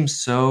just seem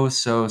so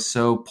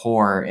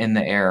poor in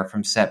the air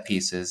from set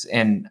pieces.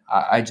 And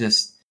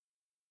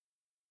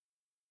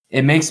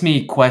it makes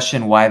me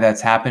question why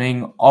that's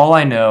happening. All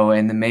I know,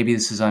 and maybe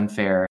this is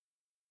unfair,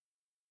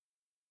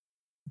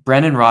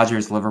 Brendan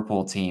Rodgers'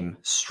 Liverpool team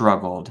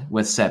struggled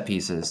with set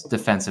pieces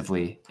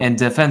defensively and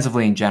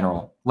defensively in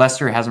general.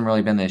 Leicester hasn't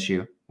really been the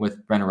issue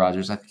with Brendan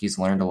Rodgers. I think he's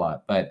learned a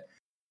lot, but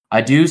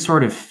I do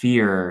sort of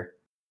fear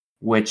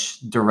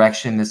which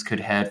direction this could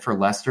head for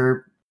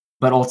Leicester.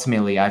 But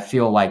ultimately, I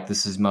feel like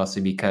this is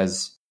mostly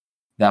because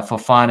that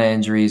Fofana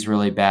injury is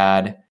really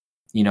bad.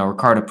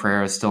 Ricardo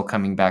Pereira is still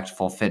coming back to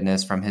full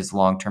fitness from his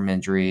long-term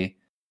injury.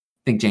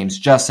 I think James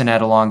Justin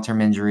had a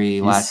long-term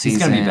injury last season.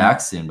 He's going to be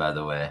back soon, by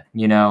the way.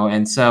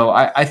 And so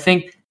I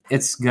think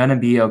it's going to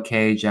be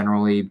okay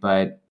generally,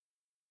 but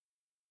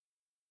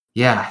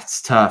yeah,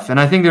 it's tough. And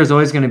I think there's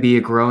always going to be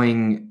a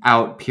growing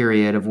out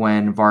period of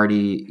when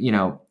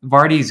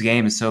Vardy's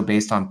game is so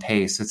based on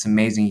pace. It's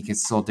amazing he can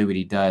still do what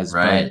he does.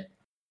 Right. But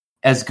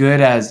as good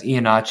as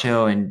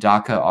Iheanacho and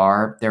Daka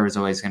are, there was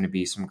always going to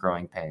be some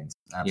growing pains.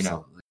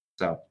 Absolutely.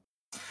 So.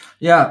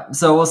 Yeah,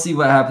 so we'll see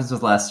what happens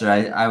with Leicester.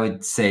 I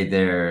would say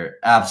they're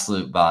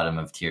absolute bottom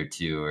of tier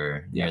 2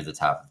 or near the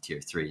top of tier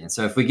 3. And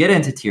so if we get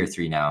into tier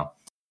 3 now,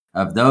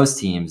 of those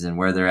teams and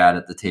where they're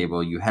at the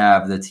table, you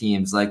have the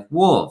teams like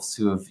Wolves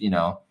who have,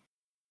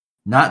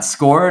 not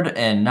scored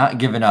and not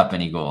given up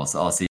any goals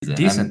all season.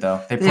 Decent,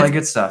 though. They play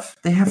good stuff.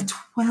 They have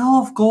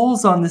 12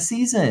 goals on the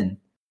season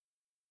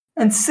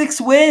and 6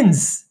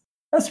 wins.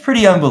 That's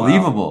pretty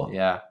unbelievable.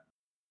 Wow.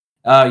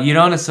 Yeah. You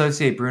don't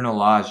associate Bruno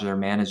Lage, their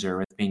manager,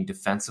 with being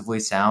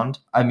defensively sound.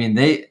 I mean,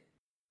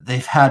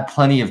 they've had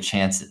plenty of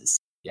chances.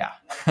 Yeah.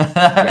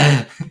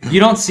 Yeah. You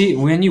don't see,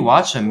 when you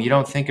watch them, you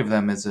don't think of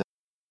them as a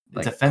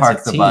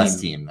defensive team. Bus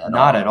team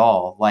at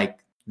all. Like,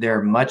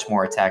 they're much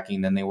more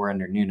attacking than they were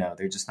under Nuno.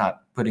 They're just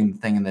not putting the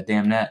thing in the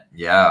damn net.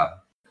 Yeah.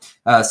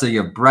 So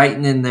you have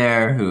Brighton in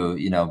there, who,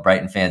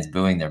 Brighton fans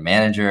booing their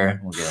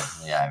manager.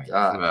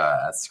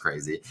 That's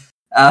crazy.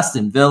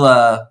 Aston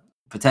Villa,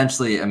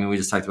 potentially, we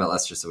just talked about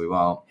Leicester, so we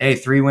won't. Hey,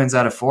 3 wins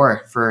out of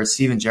 4 for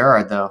Steven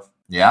Gerrard, though.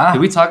 Yeah.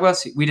 Did we talk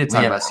about? We did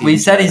talk about. We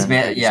said he's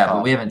but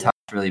we haven't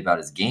talked really about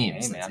his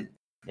games. Hey, man.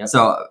 Yep.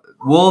 So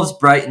Wolves,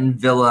 Brighton,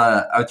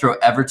 Villa. I would throw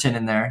Everton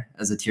in there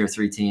as a tier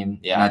 3 team.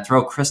 Yeah. And I'd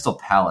throw Crystal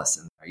Palace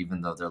in there,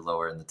 even though they're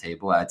lower in the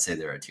table. I'd say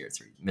they're a tier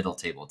 3, middle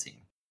table team.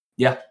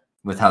 Yeah.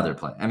 With how they're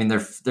playing.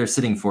 They're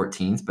sitting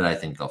 14th, but I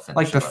think they'll finish.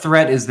 Like, the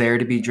threat is there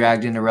to be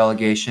dragged into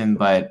relegation,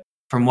 but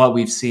from what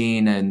we've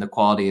seen and the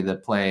quality of the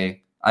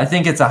play, I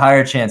think it's a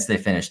higher chance they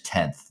finish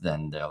 10th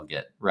than they'll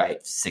get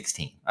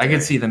 16th. I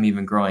could see them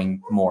even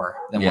growing more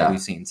than what we've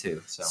seen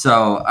too.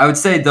 So I would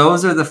say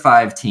those are the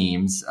 5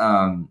 teams.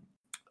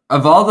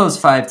 Of all those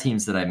 5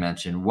 teams that I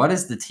mentioned, what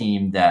is the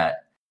team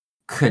that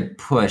could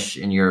push,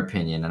 in your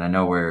opinion? And I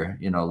know we're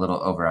a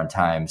little over on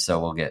time,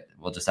 so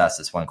we'll just ask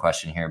this one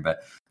question here. But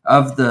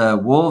of the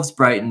Wolves,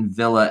 Brighton,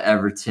 Villa,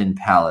 Everton,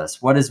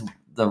 Palace, what is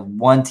the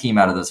one team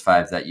out of those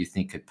 5 that you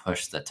think could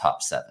push the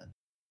top 7?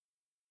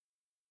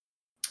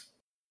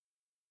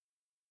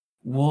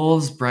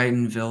 Wolves,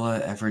 Brighton, Villa,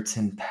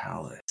 Everton,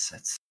 Palace.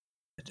 That's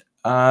good.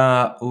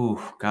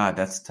 God,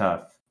 that's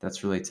tough.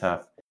 That's really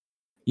tough.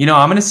 I'm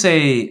going to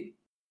say,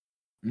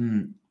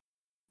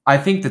 I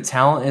think the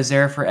talent is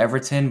there for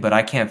Everton, but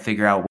I can't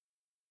figure out what's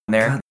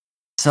there. God,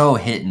 so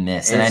hit and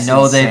miss. And I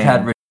know they've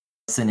had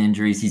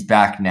injuries. He's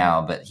back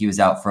now, but he was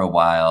out for a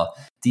while.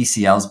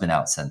 DCL's been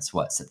out since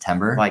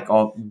September?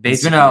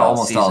 He's been out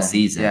almost all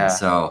season. Yeah.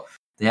 So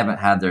they haven't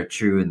had their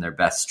true and their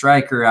best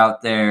striker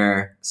out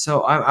there.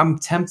 So I'm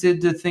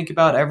tempted to think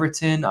about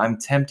Everton. I'm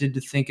tempted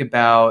to think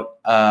about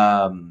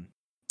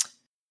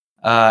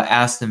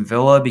Aston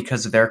Villa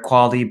because of their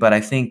quality, but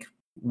I think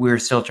we're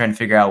still trying to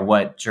figure out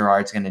what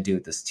Gerrard's going to do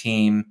with this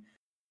team.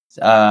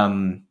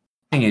 I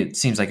think it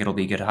seems like it'll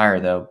be a good hire,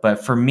 though.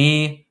 But for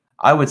me,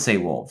 I would say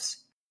Wolves.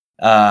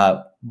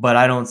 But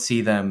I don't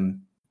see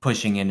them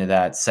pushing into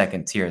that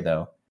second tier,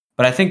 though.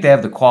 But I think they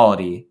have the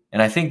quality,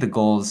 and I think the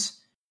goals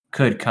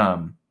could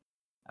come.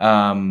 But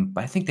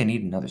I think they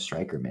need another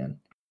striker, man.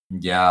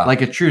 Yeah.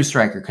 Like a true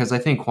striker, because I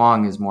think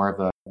Hwang is more of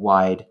a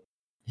wide...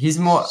 He's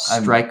more...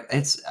 strike.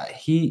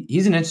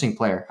 He's an interesting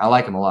player. I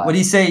like him a lot. What do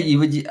you say?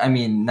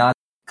 Not...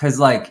 Because,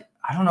 I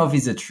don't know if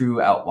he's a true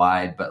out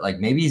wide, but,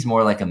 maybe he's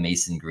more like a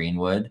Mason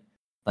Greenwood.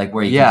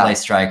 Where he can play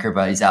striker,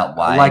 but he's out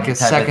wide. Like a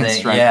second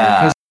striker.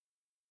 Yeah.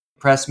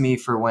 Impressed me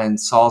for when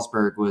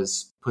Salzburg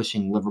was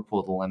pushing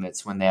Liverpool to the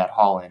limits when they had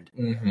Haaland.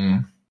 Mm-hmm.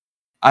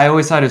 I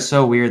always thought it was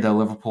so weird that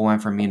Liverpool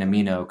went for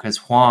Minamino because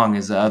Hwang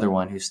is the other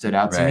one who stood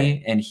out to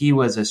me. And he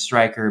was a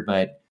striker,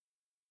 but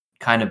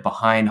kind of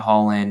behind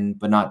Haaland,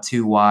 but not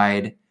too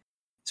wide.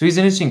 So he's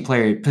an interesting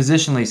player,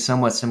 positionally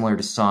somewhat similar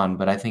to Son,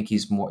 but I think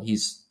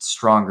he's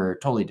stronger,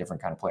 totally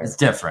different kind of player. It's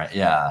different,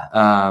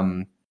 yeah.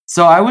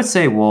 So I would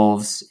say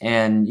Wolves,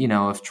 and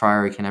if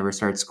Traore can ever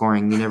start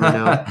scoring, you never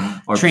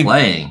know. Or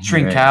playing.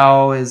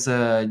 Trincao is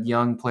a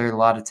young player, a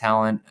lot of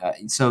talent.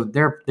 So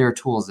there are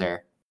tools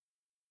there.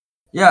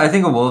 Yeah, I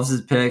think a Wolves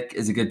pick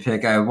is a good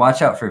pick. I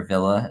watch out for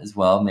Villa as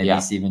well.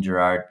 Maybe Steven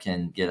Gerrard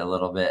can get a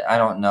little bit. I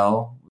don't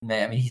know.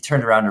 He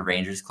turned around a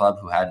Rangers club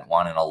who hadn't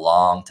won in a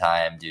long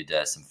time due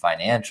to some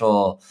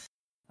financial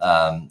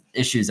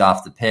issues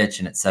off the pitch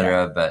and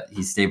etc. But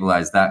he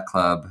stabilized that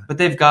club. But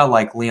they've got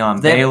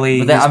Leon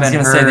Bailey. I was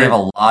going to say they have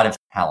a lot of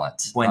talent.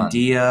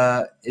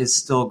 Buendia is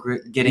still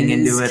getting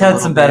into it. He's had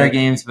some better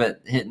games,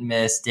 but hit and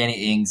miss.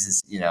 Danny Ings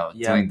is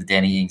doing the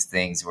Danny Ings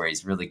things where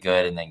he's really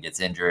good and then gets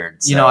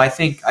injured. So. I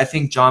think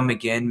John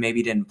McGinn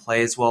maybe didn't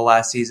play as well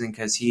last season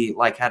because he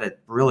had a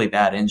really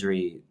bad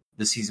injury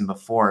the season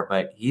before,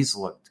 but he's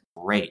looked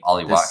great.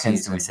 Ollie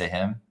Watkins, did we say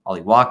him?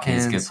 Ollie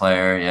Watkins. He's a good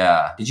player,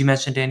 yeah. Did you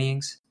mention Danny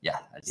Ings? Yeah.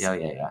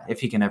 Yeah. If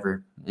he can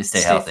ever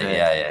stay healthy. Fit.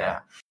 Yeah.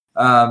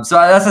 So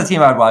that's the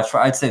team I would watch for.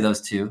 I'd say those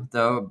 2,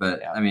 though.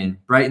 But,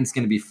 Brighton's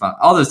going to be fun.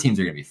 All those teams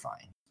are going to be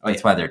fine.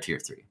 That's why they're tier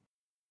 3.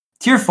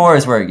 Tier 4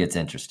 is where it gets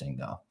interesting,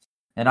 though.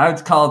 And I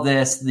would call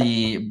this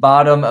the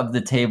bottom of the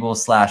table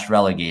 /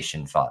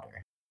 relegation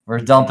fodder. We're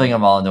dumping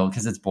them all into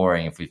because it's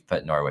boring if we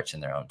put Norwich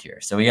in their own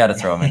tier. So we got to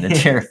throw them into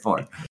tier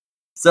 4.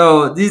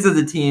 So these are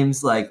the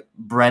teams like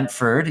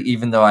Brentford,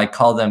 even though I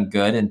call them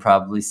good and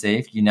probably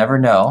safe. You never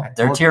know.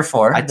 They're tier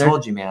 4. I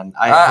told you, man.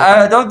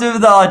 I don't do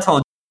the I told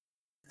you.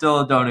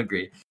 Still don't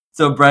agree.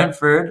 So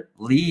Brentford,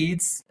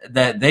 Leeds,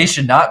 that they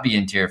should not be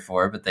in tier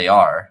 4, but they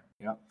are.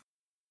 Yep.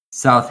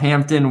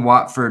 Southampton,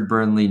 Watford,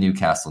 Burnley,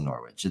 Newcastle,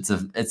 Norwich. It's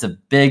a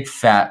big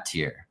fat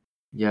tier.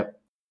 Yep.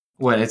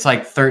 What, it's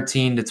like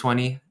 13 to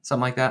 20,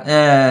 something like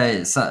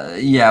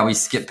that? Yeah, we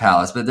skip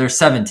Palace, but there's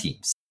 7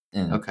 teams.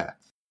 Okay.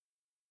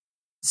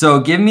 So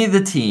give me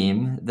the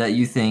team that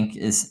you think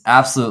is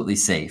absolutely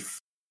safe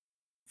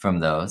from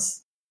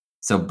those.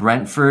 So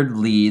Brentford,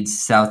 Leeds,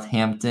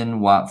 Southampton,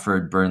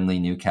 Watford, Burnley,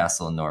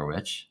 Newcastle, and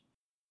Norwich.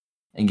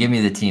 And give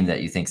me the team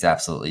that you think is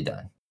absolutely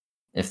done,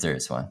 if there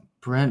is one.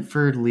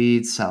 Brentford,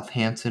 Leeds,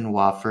 Southampton,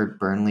 Watford,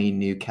 Burnley,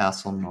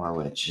 Newcastle,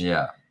 Norwich.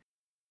 Yeah.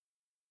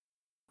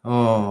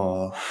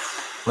 Oh.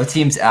 What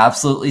team's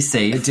absolutely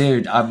safe?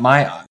 Dude,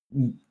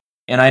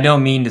 and I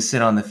don't mean to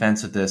sit on the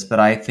fence with this, but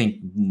I think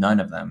none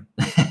of them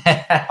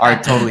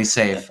are totally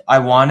safe. I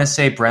want to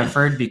say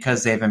Brentford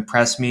because they've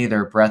impressed me.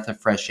 They're a breath of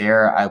fresh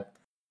air. I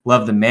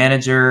love the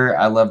manager.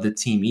 I love the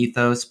team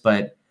ethos,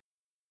 but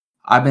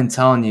I've been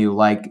telling you,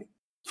 like,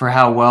 for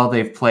how well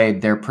they've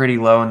played, they're pretty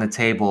low in the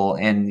table,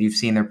 and you've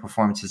seen their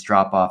performances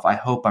drop off. I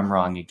hope I'm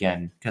wrong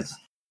again because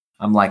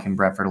I'm liking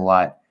Brentford a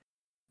lot.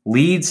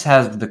 Leeds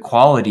has the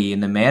quality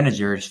and the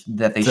managers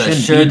that they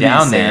shouldn't be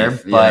down there,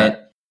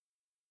 but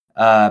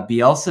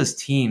Bielsa's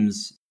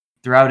teams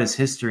throughout his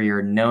history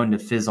are known to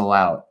fizzle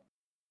out.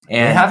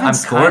 And they haven't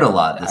scored a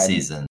lot this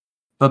season.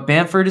 But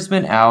Bamford has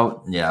been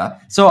out. Yeah.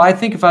 So I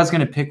think if I was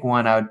going to pick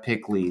one, I would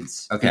pick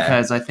Leeds. Okay.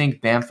 Because I think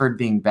Bamford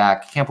being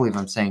back, I can't believe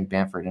I'm saying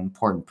Bamford, an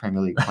important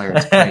Premier League player.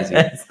 It's crazy.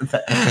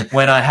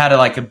 When I had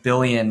like a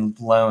billion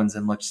loans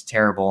and looked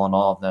terrible on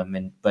all of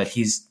them. But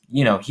he's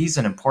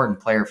an important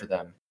player for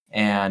them.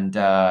 And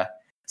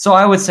so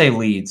I would say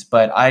Leeds,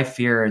 but I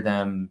fear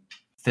them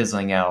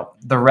fizzling out.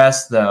 The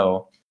rest,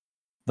 though,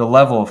 the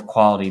level of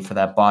quality for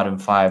that bottom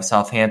 5,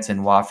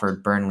 Southampton,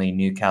 Watford, Burnley,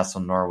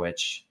 Newcastle,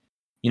 Norwich.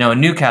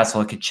 In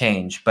Newcastle, it could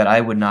change, but I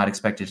would not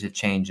expect it to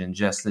change in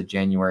just the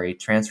January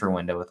transfer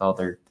window with all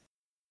their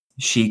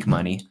chic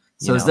money.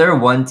 So is there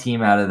one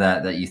team out of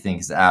that you think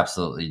is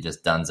absolutely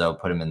just donezo,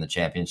 put them in the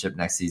championship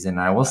next season?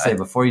 And I will say,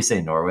 before you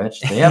say Norwich,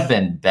 they have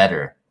been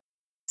better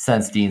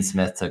since Dean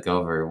Smith took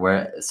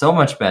over. So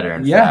much better,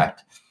 in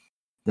fact,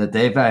 that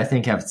they've, I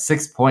think, have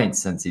 6 points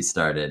since he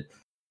started.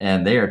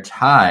 And they are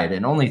tied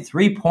and only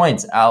 3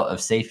 points out of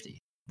safety.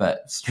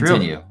 But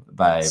continue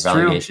by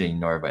relegating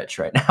Norwich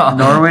right now.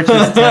 Norwich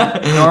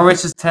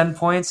is 10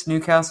 points,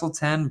 Newcastle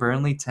 10,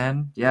 Burnley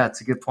 10. Yeah, it's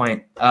a good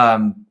point.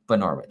 But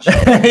Norwich.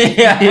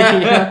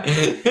 Yeah.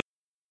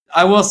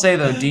 I will say,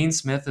 though, Dean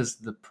Smith is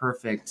the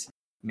perfect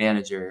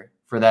manager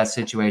for that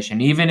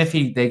situation. Even if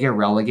they get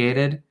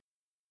relegated,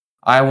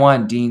 I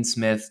want Dean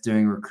Smith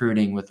doing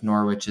recruiting with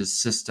Norwich's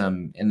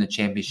system in the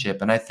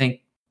championship, and I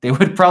think they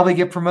would probably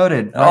get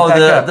promoted.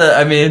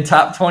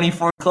 Top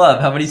 24 club.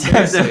 How many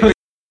times have we...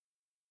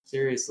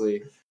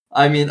 Seriously.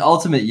 I mean,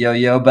 ultimate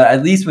yo-yo, but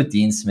at least with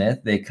Dean Smith,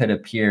 they could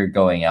appear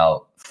going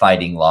out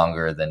fighting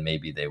longer than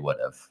maybe they would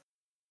have.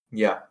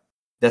 Yeah,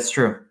 that's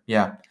true.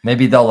 Yeah.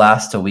 Maybe they'll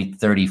last to week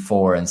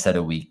 34 instead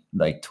of week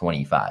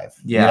 25.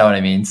 Yeah. You know what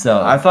I mean?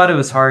 So I thought it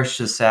was harsh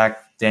to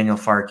sack Daniel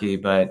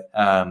Farke, but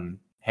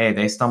hey,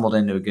 they stumbled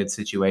into a good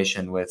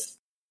situation with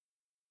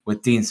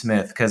Dean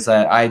Smith because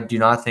I do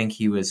not think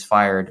he was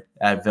fired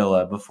at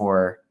Villa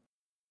before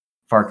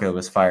Farke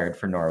was fired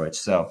for Norwich.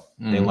 So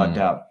they lucked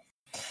out.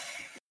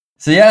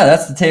 So yeah,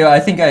 that's the table. I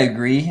think I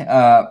agree.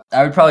 I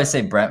would probably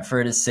say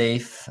Brentford is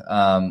safe.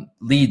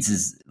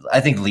 Leeds.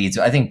 I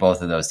think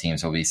both of those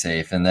teams will be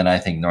safe, and then I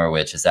think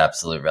Norwich is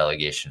absolute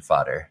relegation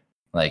fodder.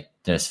 Like,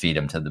 just feed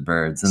them to the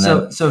birds.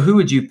 And so who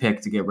would you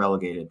pick to get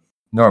relegated?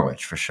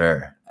 Norwich for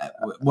sure.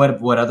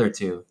 What other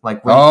two? Like,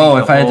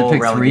 if I had to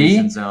pick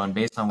 3 zone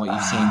based on what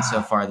you've seen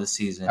so far this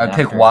season, I'd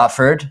pick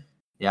Watford.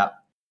 Yeah.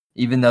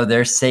 Even though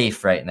they're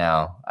safe right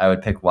now, I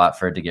would pick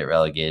Watford to get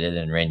relegated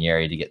and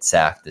Ranieri to get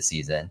sacked this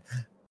season.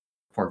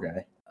 Poor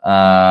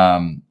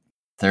guy.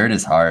 Third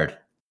is hard.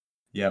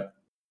 Yep.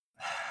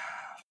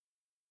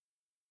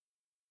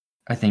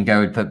 I think I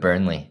would put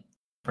Burnley.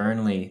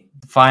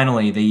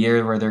 Finally, the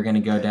year where they're going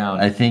to go down.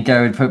 I think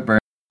I would put Burnley,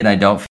 and I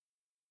don't,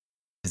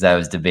 because I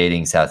was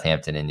debating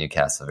Southampton and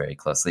Newcastle very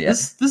closely.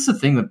 This is the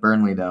thing with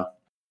Burnley, though.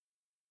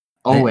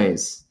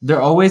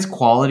 They're always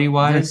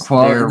quality-wise.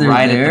 They're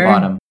right at the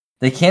bottom.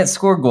 They can't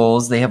score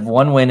goals. They have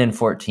 1 win in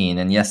 14,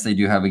 and yes, they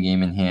do have a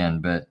game in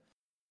hand, but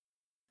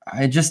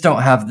I just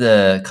don't have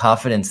the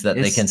confidence that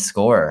they can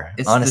score.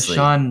 It's honestly.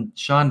 The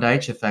Sean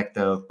Dyche effect,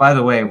 though. By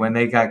the way, when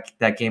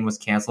that game was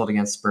canceled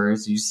against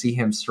Spurs, you see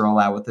him stroll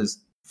out with his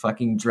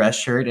fucking dress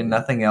shirt and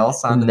nothing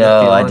else on the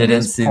midfield. No, I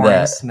didn't see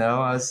that.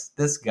 Snow. I was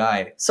this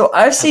guy. So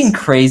I've seen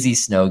crazy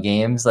snow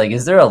games. Like,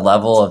 is there a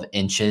level of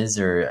inches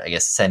or I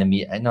guess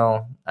centimeter?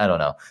 No, I don't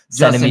know.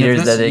 Justin,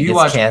 centimeters that it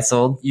gets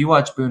canceled. You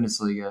watch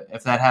Bundesliga.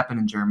 If that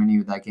happened in Germany,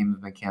 would that game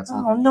have been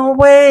canceled? Oh, no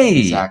way.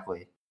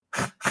 Exactly.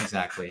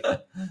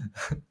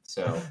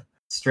 So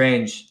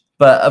strange.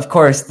 But of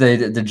course,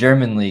 the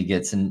German league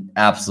gets an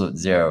absolute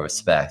zero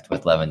respect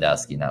with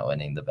Lewandowski not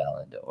winning the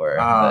Ballon d'Or.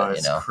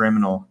 It's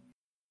criminal.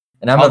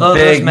 And I'm a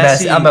big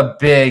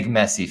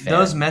Messi fan.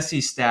 Those Messi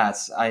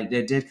stats,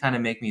 it did kind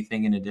of make me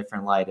think in a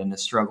different light in a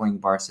struggling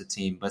Barca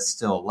team, but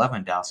still,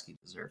 Lewandowski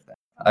deserved that.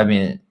 I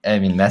mean,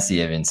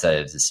 Messi even said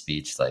it was a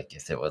speech like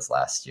if it was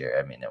last year,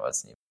 I mean, it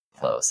wasn't even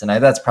close. And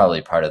that's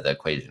probably part of the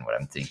equation. What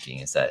I'm thinking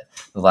is that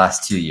the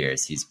last 2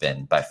 years he's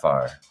been by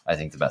far, I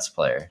think, the best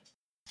player.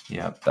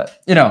 Yeah.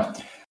 But,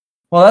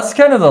 well, that's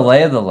kind of the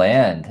lay of the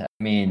land.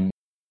 I mean,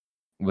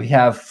 we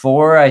have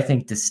 4, I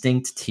think,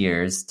 distinct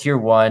tiers. Tier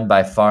 1,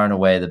 by far and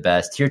away the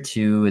best. Tier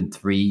 2 and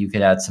 3, you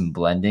could add some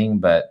blending,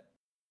 but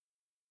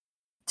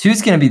 2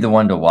 is going to be the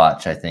one to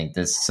watch, I think.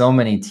 There's so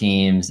many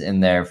teams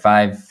in there,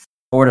 4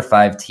 to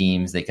 5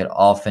 teams. They could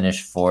all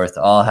finish 4th,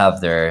 all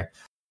have their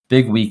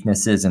big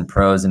weaknesses and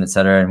pros and et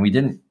cetera.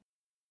 And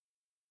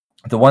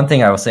the one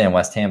thing I will say on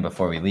West Ham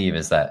before we leave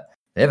is that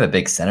they have a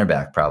big center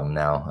back problem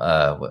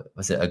now. What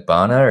was it,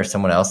 Agbana or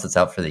someone else that's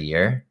out for the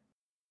year?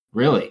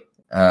 Really?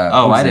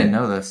 I didn't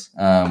know this.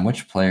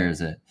 Which player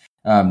is it?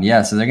 So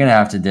they're going to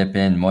have to dip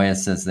in. Moyes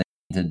says they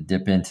need to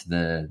dip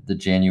into the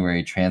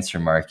January transfer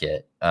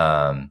market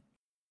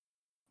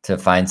to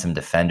find some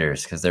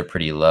defenders because they're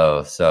pretty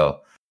low. So,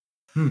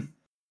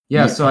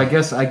 yeah. So I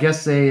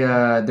guess they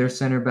their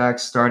center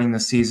backs starting the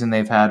season.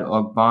 They've had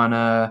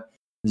Ogbonna,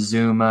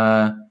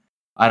 Zuma.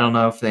 I don't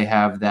know if they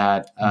have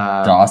that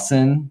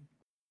Dawson.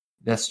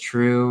 That's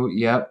true.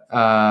 Yep.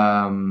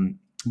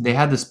 They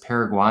had this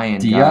Paraguayan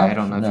guy. I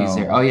don't know if he's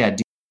there. Oh yeah,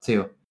 Diop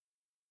too.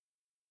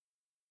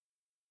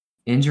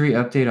 Injury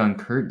update on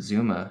Kurt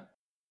Zuma.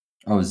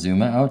 Oh,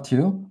 Zuma out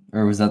too?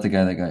 Or was that the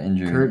guy that got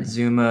injured? Kurt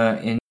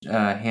Zuma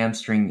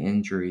hamstring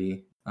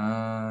injury.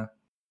 Yeah,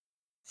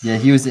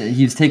 he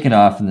was taken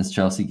off in this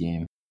Chelsea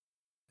game.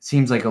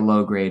 Seems like a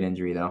low grade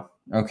injury though.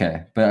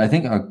 Okay, but I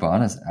think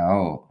Ogbonna's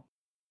out.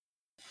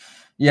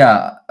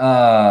 Yeah,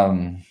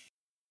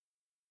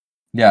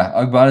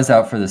 Ogbonna's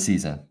out for the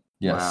season.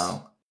 Yes.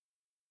 Wow.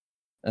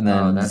 And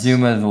then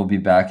Zuma will be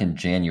back in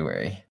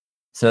January.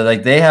 So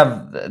like they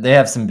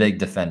have some big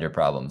defender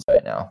problems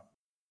right now.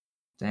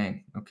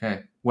 Dang.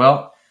 Okay.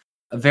 Well,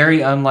 very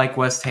unlike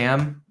West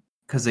Ham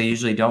because they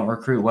usually don't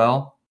recruit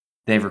well.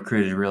 They've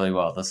recruited really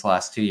well this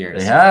last 2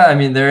 years. Yeah, I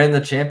mean they're in the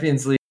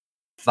Champions League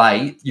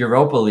fight,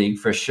 Europa League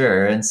for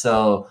sure. And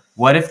so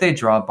what if they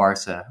draw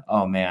Barca?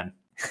 Oh man.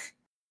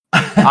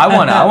 I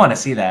want to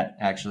see that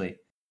actually.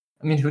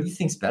 I mean, who do you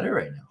think's better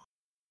right now?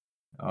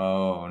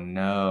 Oh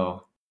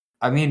no.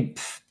 I mean,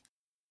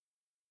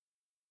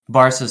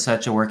 Barca's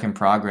such a work in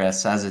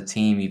progress as a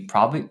team. You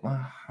probably,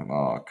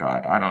 oh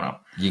god, I don't know.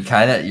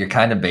 You're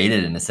kind of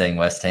baited into saying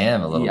West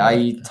Ham a little bit.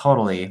 I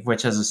totally,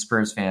 which as a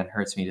Spurs fan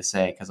hurts me to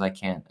say because I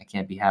can't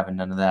be having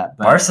none of that.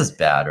 But Barca's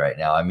bad right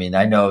now. I mean,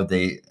 I know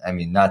we're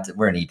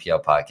an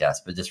EPL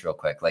podcast, but just real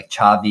quick, like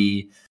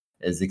Xavi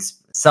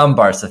some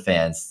Barca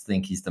fans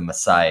think he's the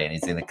Messiah and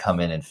he's going to come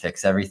in and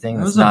fix everything.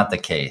 That's not the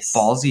case.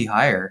 Ballsy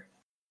hire.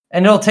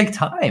 And it'll take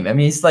time. I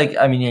mean,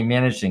 he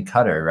managed in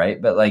Qatar,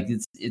 right? But like,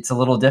 it's a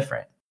little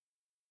different.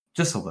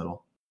 Just a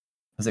little.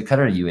 Was it Qatar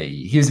or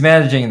UAE? He was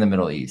managing in the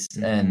Middle East,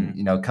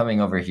 and coming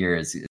over here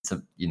it's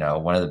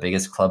one of the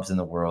biggest clubs in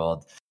the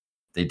world.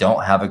 They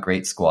don't have a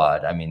great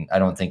squad. I mean, I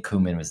don't think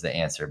Koeman was the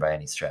answer by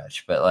any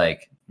stretch, but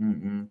like,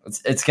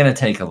 it's going to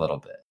take a little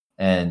bit,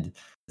 and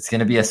it's going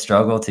to be a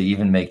struggle to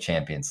even make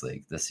Champions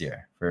League this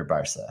year for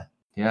Barca.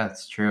 Yeah,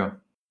 it's true.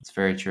 It's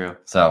very true.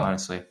 So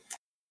honestly.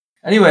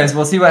 Anyways,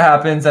 we'll see what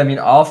happens. I mean,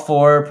 all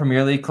 4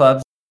 Premier League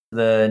clubs,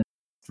 the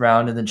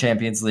round in the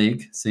Champions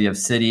League. So you have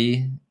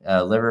City,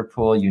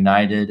 Liverpool,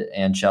 United,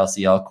 and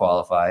Chelsea all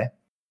qualify.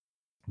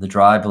 The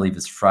draw, I believe,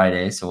 is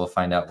Friday, so we'll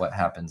find out what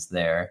happens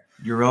there.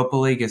 Europa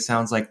League, it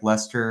sounds like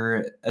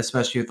Leicester,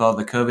 especially with all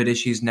the COVID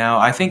issues now,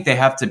 I think they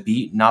have to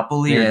beat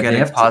Napoli or get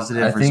a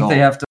positive result. I think they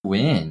have to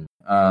win.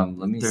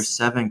 There's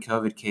 7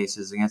 COVID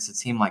cases against a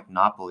team like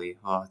Napoli.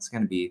 Oh, it's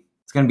gonna be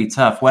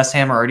tough. West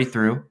Ham are already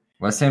through.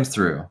 West Ham's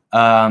through.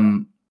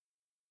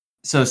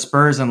 So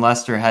Spurs and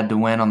Leicester had to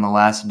win on the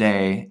last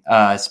day.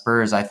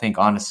 Spurs, I think,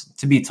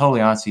 to be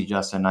totally honest with you,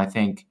 Justin, I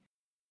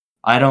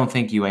don't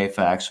think UEFA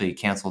actually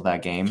canceled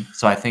that game.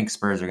 So I think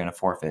Spurs are going to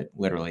forfeit,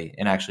 literally,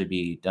 and actually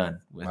be done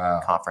with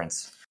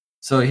conference.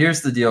 So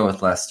here's the deal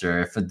with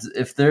Leicester: if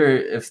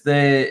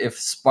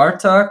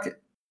Spartak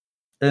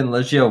and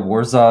Legia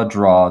Warsaw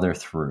draw, they're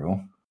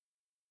through.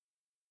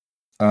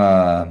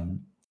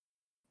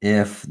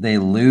 If they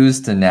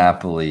lose to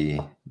Napoli,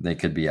 they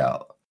could be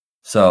out.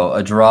 So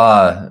a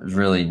draw,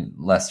 really,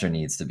 Leicester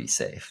needs to be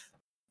safe.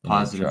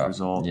 Positive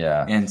result.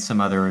 Yeah. And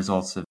some other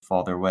results that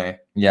fall their way.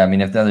 Yeah, I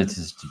mean, if the other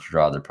two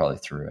draw, they're probably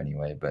through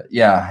anyway. But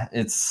yeah,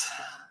 it's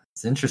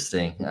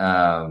interesting.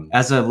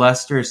 As a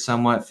Leicester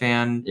somewhat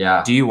fan,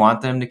 do you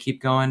want them to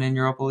keep going in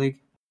Europa League?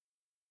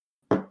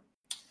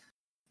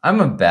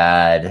 I'm a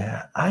bad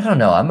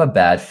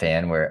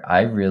fan where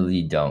I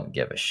really don't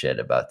give a shit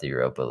about the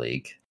Europa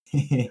League.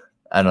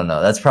 I don't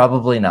know. That's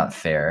probably not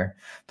fair,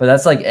 but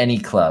that's like any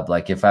club.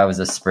 Like if I was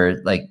a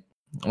Spurs, like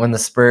when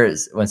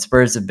Spurs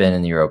have been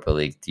in the Europa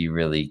League, do you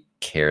really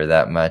care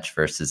that much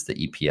versus the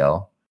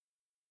EPL?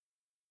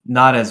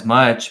 Not as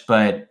much,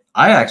 but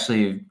I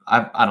don't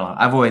know.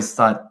 I've always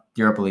thought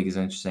Europa League is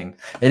interesting.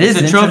 It's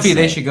a trophy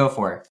they should go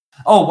for.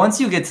 Oh, once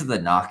you get to the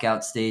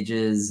knockout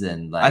stages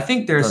and I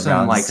think there's those some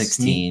rounds of like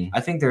 16. I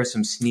think there's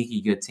some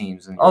sneaky good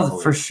teams in Oh,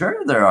 Europa for League. sure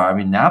there are. I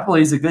mean,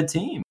 Napoli's a good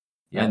team.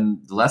 Yeah. And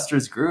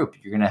Leicester's group,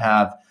 you're gonna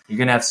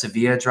have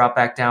Sevilla drop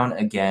back down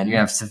again. You're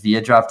gonna have Sevilla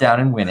drop down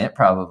and win it,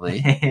 probably.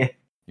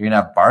 You're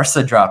gonna have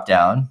Barca drop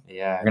down.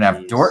 Yeah. You're gonna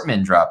have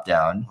Dortmund drop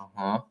down.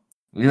 Uh-huh.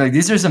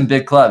 These are some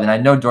big clubs, and I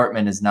know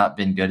Dortmund has not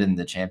been good in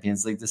the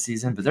Champions League this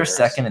season, but they're Yes.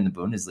 second in the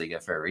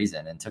Bundesliga for a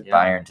reason and took Yeah.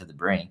 Bayern to the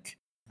brink.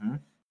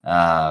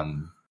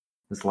 Mhm.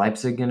 Is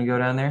Leipzig going to go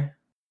down there?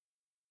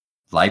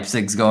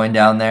 Leipzig's going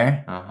down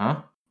there.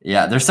 Uh-huh.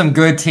 Yeah, there's some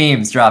good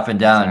teams dropping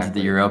down to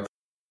Exactly. the Europa.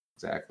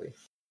 Exactly.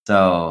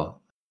 So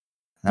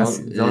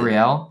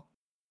Villarreal?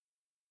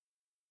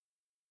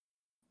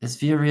 Is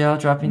Villarreal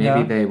dropping Maybe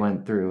down? they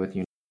went through with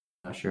you.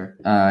 Not sure.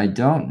 I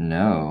don't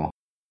know.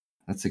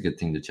 That's a good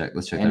thing to check.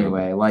 Let's check that out.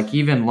 Anyway, like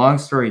even long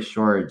story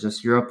short,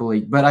 just Europa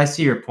League. But I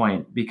see your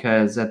point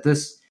because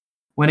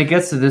when it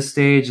gets to this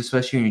stage,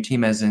 especially when your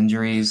team has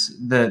injuries,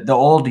 the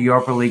old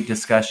Europa League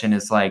discussion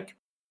is like,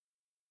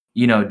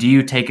 do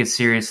you take it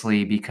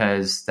seriously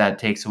because that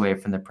takes away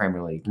from the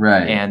Premier League?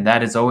 Right. And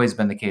that has always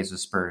been the case with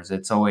Spurs.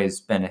 It's always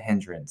been a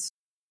hindrance.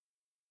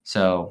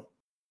 So,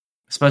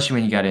 especially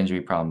when you got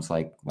injury problems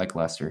like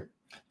Leicester.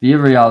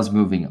 Villarreal is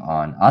moving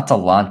on.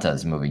 Atalanta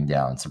is moving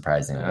down,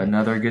 surprisingly.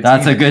 Another good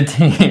That's team. a good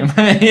team.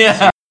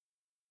 Yeah.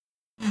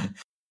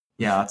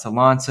 Yeah,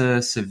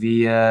 Atalanta,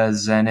 Sevilla,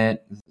 Zenit.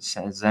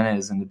 Zenit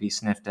is going to be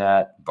sniffed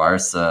at.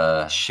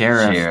 Barca,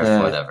 Sheriff, the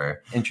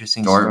whatever.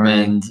 Interesting story.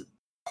 Dortmund,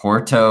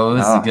 Porto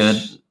is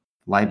good.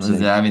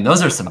 Leipzig. I mean,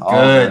 those are some All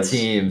good those,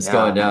 teams yeah.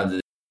 going down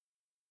to.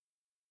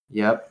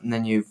 Yep. And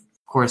then you've,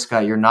 of course,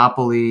 got your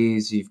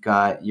Napolis. You've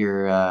got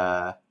your,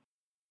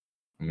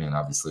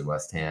 Obviously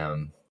West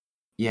Ham.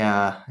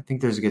 I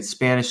think there's a good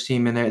Spanish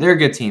team in there. There are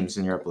good teams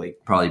in Europa League.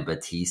 Probably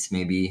Betis,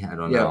 maybe. I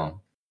don't Yep.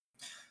 know.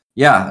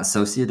 Yeah,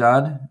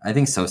 Sociedad. I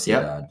think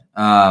Sociedad.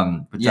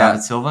 But Yeah.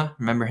 David Silva,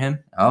 remember him?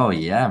 Oh,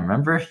 yeah.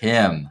 Remember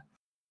him.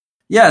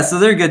 Yeah, so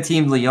they're a good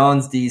team.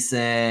 Lyon's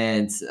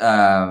decent.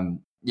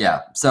 Yeah.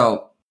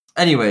 So,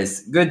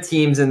 anyways, good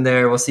teams in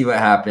there. We'll see what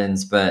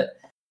happens. But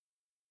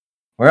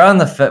we're on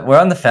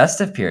the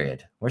festive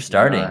period. We're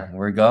starting. are.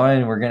 We're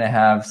going. We're gonna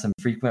have some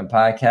frequent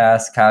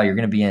podcasts. Kyle, you're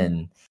gonna be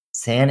in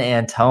San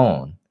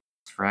Antone.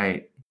 That's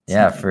right.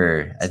 Yeah,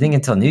 for I think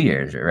until New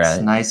Year's, It's right?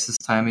 the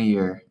nicest time of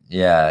year.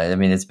 Yeah, I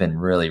mean it's been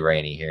really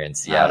rainy here in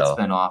Seattle. It's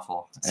been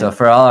awful. So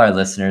for all our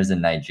listeners in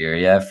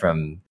Nigeria,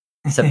 from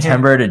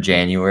September to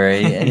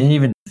January and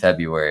even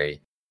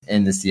February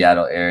in the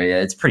Seattle area,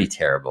 it's pretty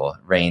terrible. It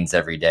rains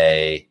every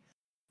day.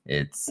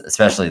 It's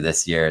especially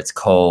this year. It's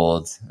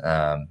cold.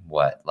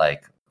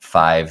 Like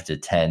 5 to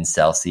 10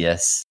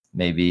 Celsius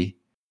maybe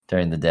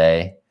during the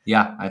day.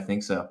 Yeah, I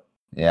think so.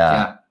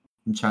 Yeah.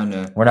 I'm trying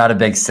to. We're not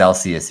big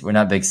Celsius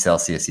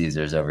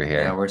users over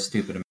here. Yeah, we're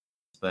stupid,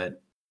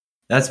 but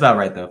that's about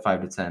right though.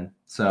 5 to 10.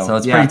 So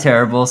it's pretty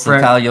terrible. So For-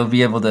 Kyle, you'll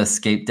be able to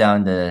escape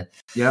down to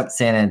Yep.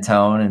 San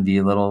Antone and be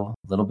a little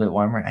bit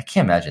warmer. I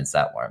can't imagine it's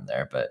that warm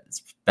there, but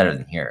it's better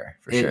than here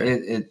for sure.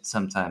 It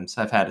sometimes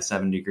I've had a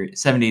 70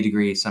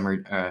 degree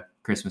summer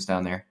Christmas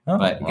down there, Oh,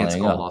 but it well, gets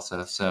there you cold go.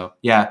 also. So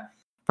yeah,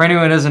 for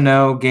anyone who doesn't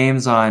know,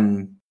 games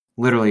on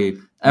literally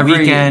Every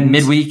weekend,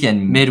 midweek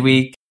and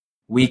midweek,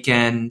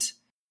 weekend.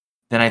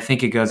 Then I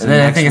think it goes. and to the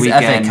then I next think it's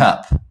weekend,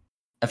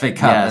 FA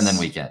Cup, and Yes. then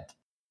weekend.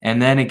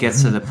 and then it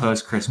gets to the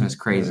post Christmas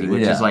crazy,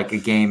 which Yeah. is like a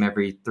game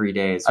every 3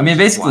 days. I mean,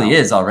 which is basically wild.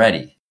 is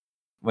already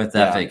with the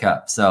Yeah. FA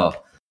Cup. So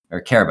or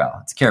Carabao,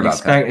 it's Carabao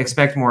Cup.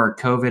 Expect more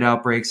COVID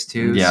outbreaks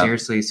too. Yeah.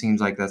 Seriously, it seems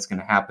like that's going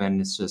to happen.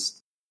 It's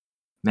just,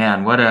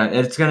 man,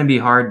 it's going to be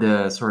hard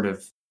to sort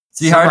of. It's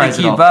be hard to summarize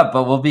it keep all. up,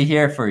 but we'll be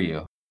here for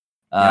you.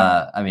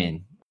 Yeah. I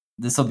mean,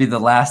 this will be the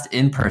last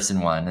in-person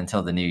one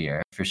until the new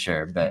year for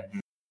sure. But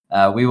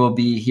Mm-hmm. we will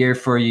be here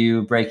for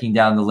you, breaking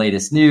down the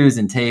latest news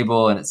and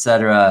table and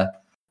etc.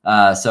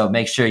 So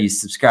make sure you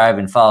subscribe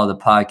and follow the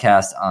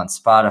podcast on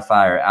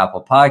Spotify or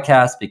Apple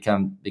Podcasts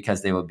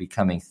because they will be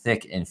coming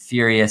thick and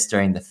furious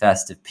during the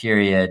festive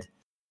period.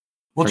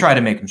 We'll try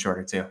to make them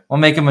shorter too. We'll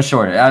make them a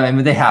shorter. I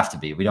mean, they have to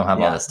be. We don't have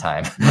all Yeah. this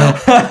time.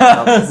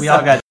 Nope, we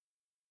all got.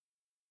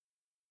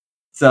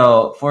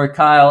 So for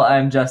Kyle,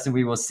 I'm Justin.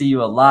 We will see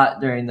you a lot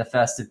during the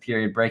festive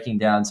period, breaking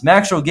down some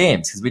actual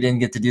games because we didn't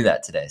get to do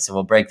that today. So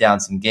we'll break down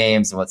some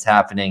games and what's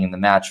happening in the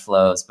match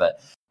flows. But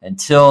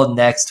until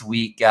next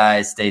week,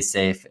 guys, stay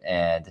safe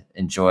and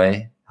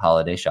enjoy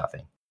holiday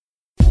shopping.